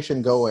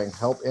conversation going.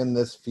 Help end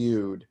this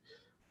feud.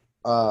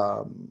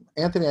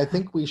 Anthony, I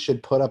think we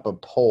should put up a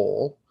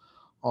poll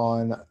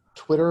on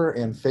Twitter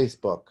and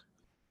Facebook.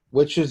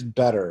 Which is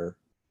better,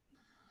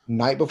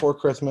 Night Before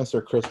Christmas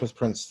or Christmas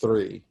Prince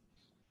 3?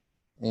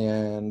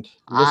 And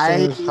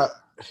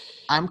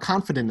I'm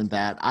confident in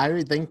that.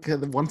 I think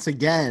once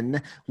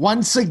again,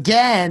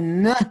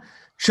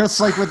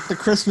 just like with the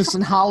Christmas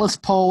and Hollis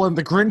poll and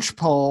the Grinch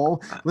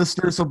poll,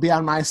 listeners will be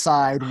on my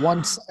side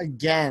once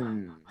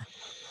again.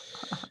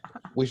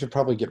 We should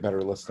probably get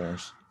better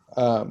listeners.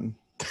 Let's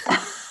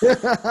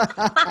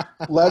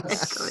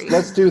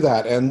do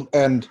that.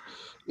 And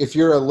if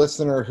you're a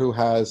listener who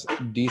has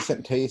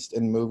decent taste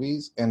in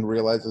movies and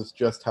realizes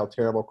just how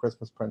terrible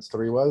Christmas Prince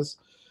 3 was,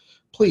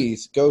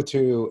 please go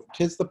to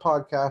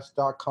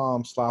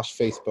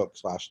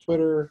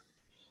tisthepodcast.com/Facebook/Twitter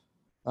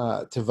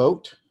to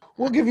vote.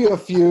 We'll give you a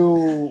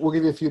few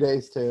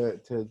days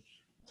to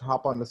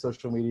hop onto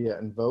social media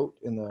and vote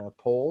in the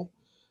poll.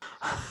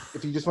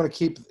 If you just want to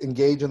keep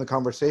engaged in the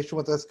conversation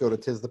with us, go to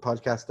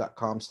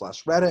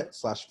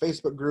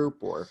tisthepodcast.com/Reddit/Facebook group,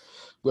 or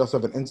we also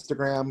have an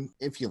Instagram.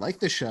 If you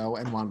like the show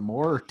and want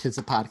more Tis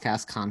the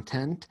Podcast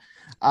content,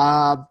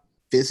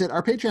 visit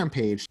our Patreon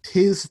page,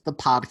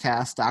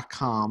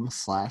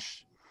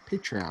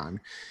 tisthepodcast.com/Patreon,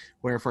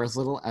 where for as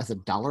little as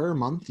 $1 a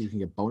month, you can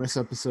get bonus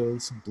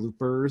episodes,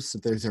 bloopers.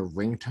 There's a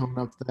ringtone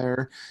up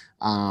there.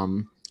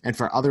 And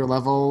for other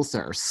levels,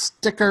 there are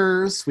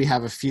stickers. We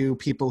have a few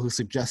people who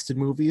suggested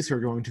movies who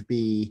are going to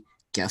be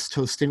guest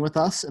hosting with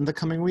us in the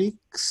coming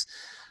weeks.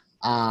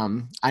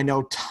 I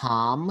know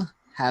Tom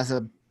has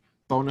a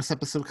bonus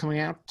episode coming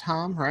out.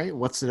 Tom, right?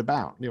 What's it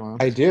about?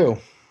 I do.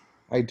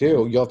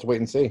 You'll have to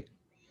wait and see.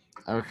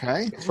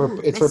 Okay.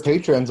 It's for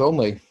patrons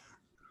only.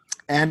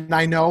 And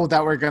I know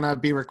that we're going to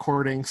be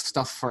recording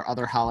stuff for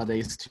other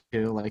holidays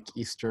too, like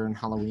Easter and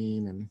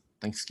Halloween and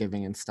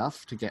Thanksgiving and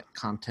stuff, to get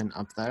content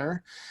up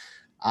there.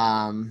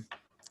 And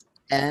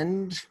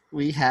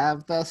we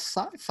have the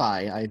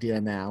sci-fi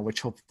idea now,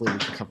 which hopefully we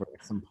can cover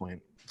at some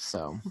point.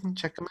 So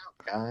check them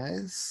out,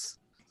 guys.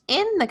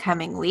 In the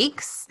coming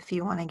weeks, if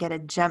you want to get a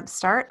jump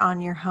start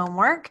on your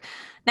homework,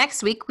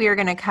 next week we are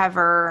going to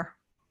cover,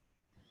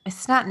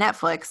 it's not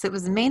Netflix, it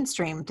was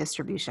mainstream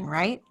distribution,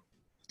 right?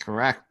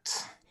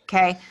 Correct.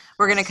 Okay,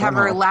 we're going to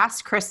cover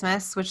Last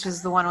Christmas, which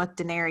is the one with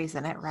Daenerys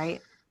in it,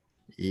 right?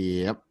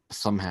 Yep,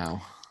 somehow.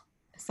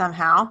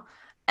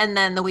 And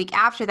then the week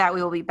after that,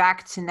 we will be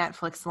back to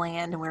Netflix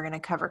land, and we're going to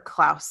cover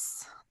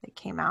Klaus that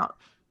came out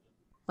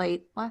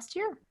late last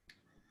year.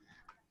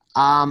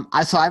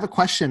 So I have a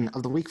question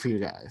of the week for you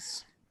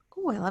guys.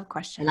 Oh, I love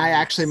questions. And I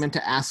actually meant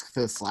to ask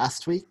this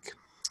last week.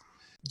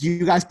 Do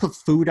you guys put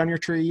food on your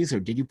trees, or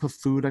did you put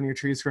food on your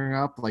trees growing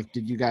up? Like,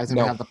 did you guys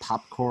ever have the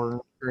popcorn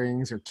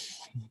rings or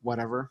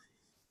whatever?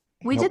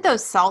 We did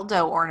those salt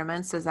dough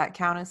ornaments. Does that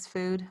count as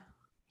food?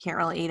 Can't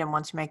really eat them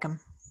once you make them.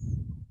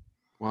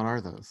 What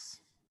are those?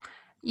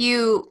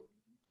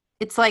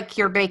 It's like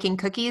you're baking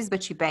cookies,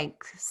 but you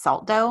bake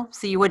salt dough.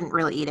 So you wouldn't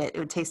really eat it. It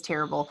would taste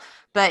terrible.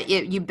 But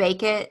you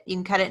bake it, you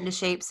can cut it into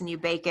shapes and you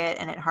bake it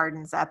and it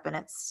hardens up and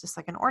it's just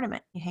like an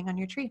ornament you hang on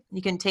your tree.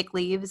 You can take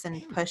leaves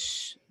and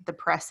push the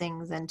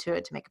pressings into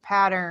it to make a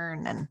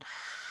pattern. And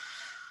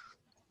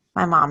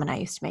my mom and I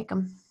used to make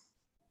them.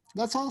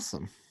 That's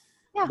awesome.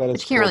 Yeah, but you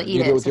can't really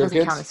eat it, so it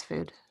doesn't count as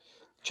food.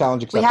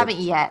 Challenge accepted. We haven't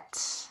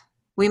yet.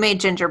 We made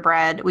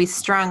gingerbread. We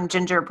strung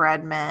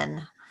gingerbread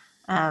men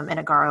in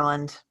a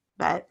garland,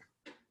 but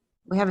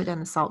we haven't done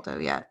the salt dough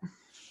yet.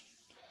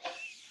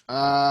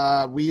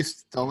 The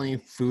only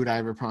food I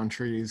ever put on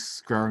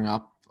trees growing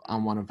up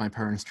on one of my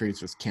parents'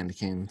 trees was candy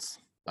canes.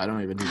 I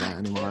don't even do that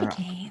anymore.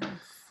 Candy canes.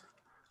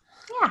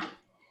 Yeah.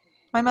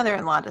 My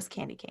mother-in-law does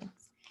candy canes.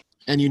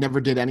 And you never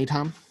did any,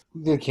 Tom?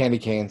 Did candy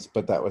canes,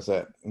 but that was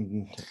it.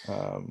 And,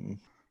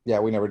 yeah,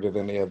 we never did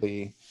any of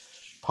the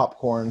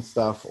popcorn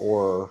stuff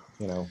or,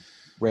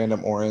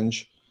 random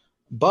orange.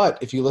 But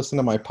if you listen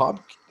to my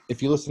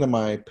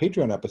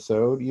Patreon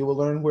episode, you will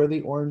learn where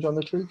the orange on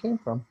the tree came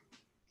from.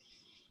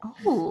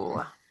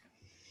 Oh,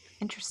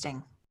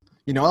 interesting.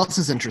 You know what else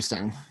is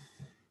interesting?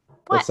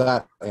 What's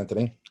that,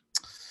 Anthony?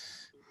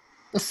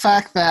 The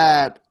fact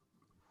that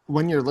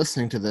when you're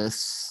listening to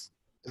this,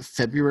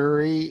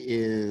 February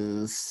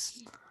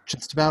is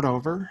just about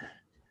over,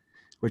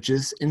 which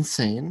is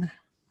insane.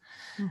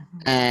 Mm-hmm.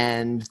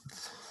 And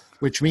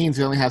which means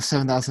we only have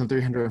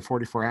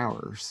 7,344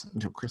 hours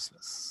until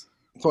Christmas.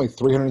 It's only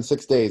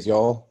 306 days,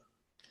 y'all.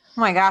 Oh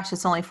my gosh,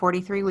 it's only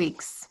 43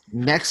 weeks.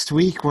 Next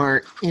week,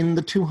 we're in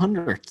the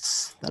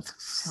 200s.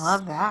 I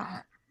love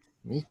that.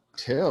 Me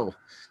too.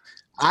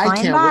 I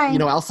can't wait. You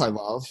know what else I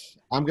love?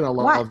 I'm going to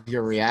love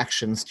your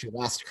reactions to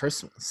Last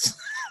Christmas.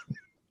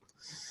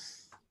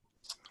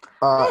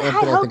 I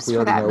had hopes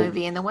for that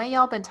movie and the way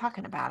y'all been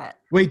talking about it.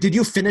 Wait, did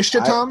you finish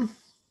it, Tom?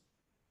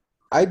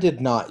 I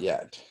did not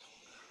yet.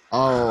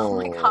 Oh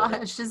my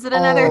gosh. Is it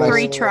another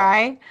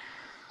retry?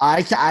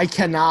 I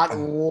cannot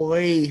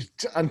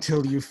wait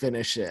until you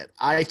finish it.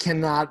 I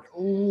cannot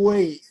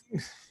wait.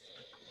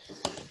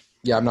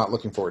 Yeah, I'm not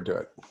looking forward to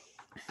it.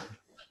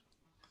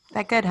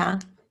 That good, huh?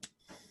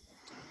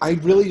 I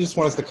really just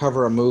want us to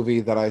cover a movie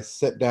that I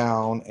sit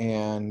down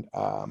and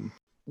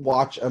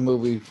watch a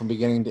movie from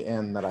beginning to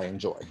end that I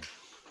enjoy.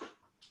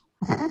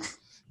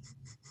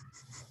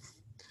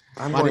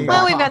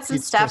 We've got some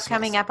stuff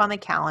coming up on the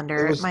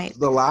calendar.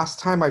 The last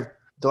time I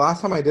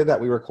did that,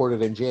 we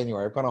recorded in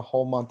January. I've got a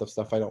whole month of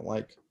stuff I don't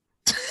like.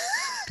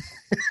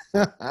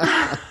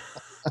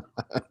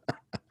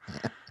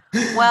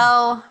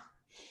 Well,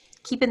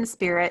 keep in the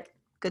spirit.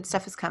 Good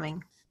stuff is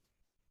coming.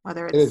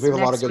 Whether it's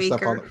next week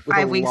or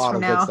 5 weeks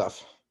from now.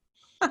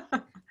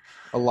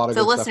 A lot of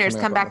so listeners,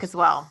 come back as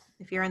well.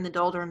 If you're in the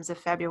doldrums of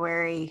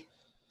February,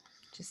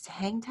 just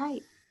hang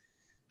tight.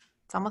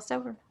 It's almost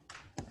over.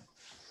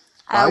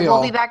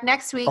 We'll be back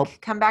next week.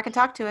 Come back and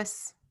talk to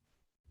us.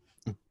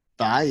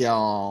 Bye,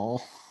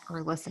 y'all.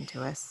 Or listen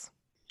to us.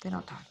 They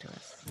don't talk to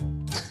us.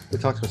 They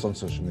talk to us on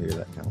social media.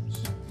 That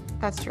counts.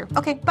 That's true.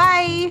 Okay,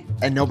 bye.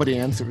 And nobody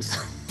answers.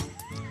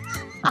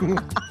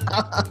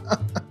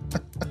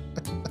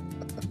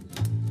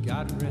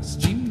 God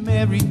rest ye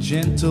merry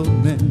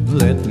gentlemen,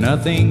 let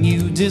nothing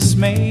you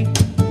dismay.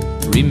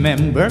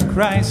 Remember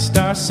Christ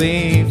our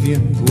Savior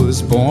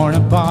was born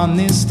upon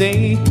this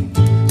day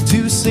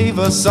to save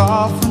us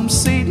all from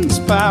Satan's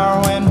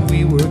power when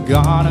we were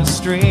gone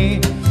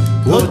astray.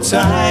 Oh,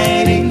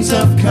 tidings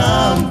of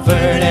comfort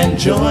and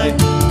joy,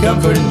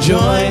 comfort and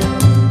joy.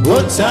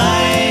 Oh,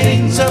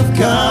 tidings of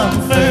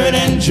comfort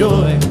and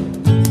joy.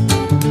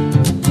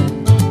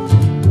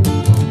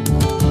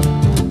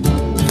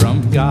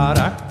 From God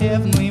our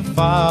Heavenly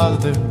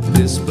Father,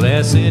 this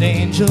blessed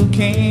angel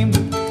came,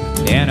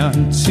 and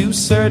unto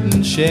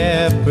certain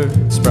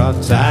shepherds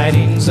brought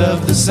tidings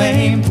of the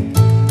same,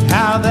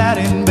 how that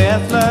in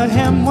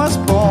Bethlehem was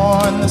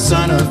born the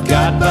Son of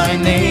God by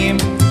name.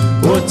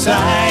 Oh,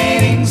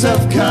 tidings of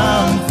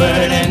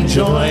comfort and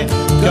joy,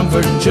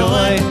 comfort and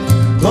joy.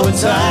 Oh,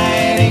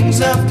 tidings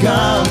of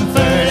comfort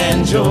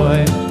and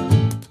joy.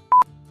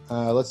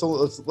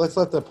 Let's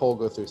let the poll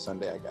go through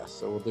Sunday, I guess.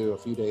 So we'll do a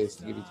few days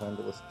to give you time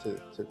to listen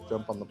to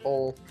jump on the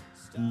poll.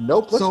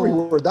 Nope, let's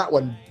reword that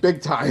one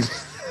big time.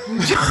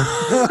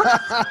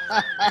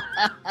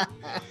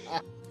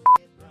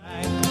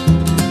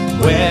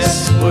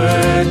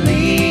 Westward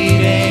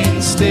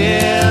leading,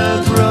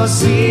 still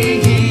proceed.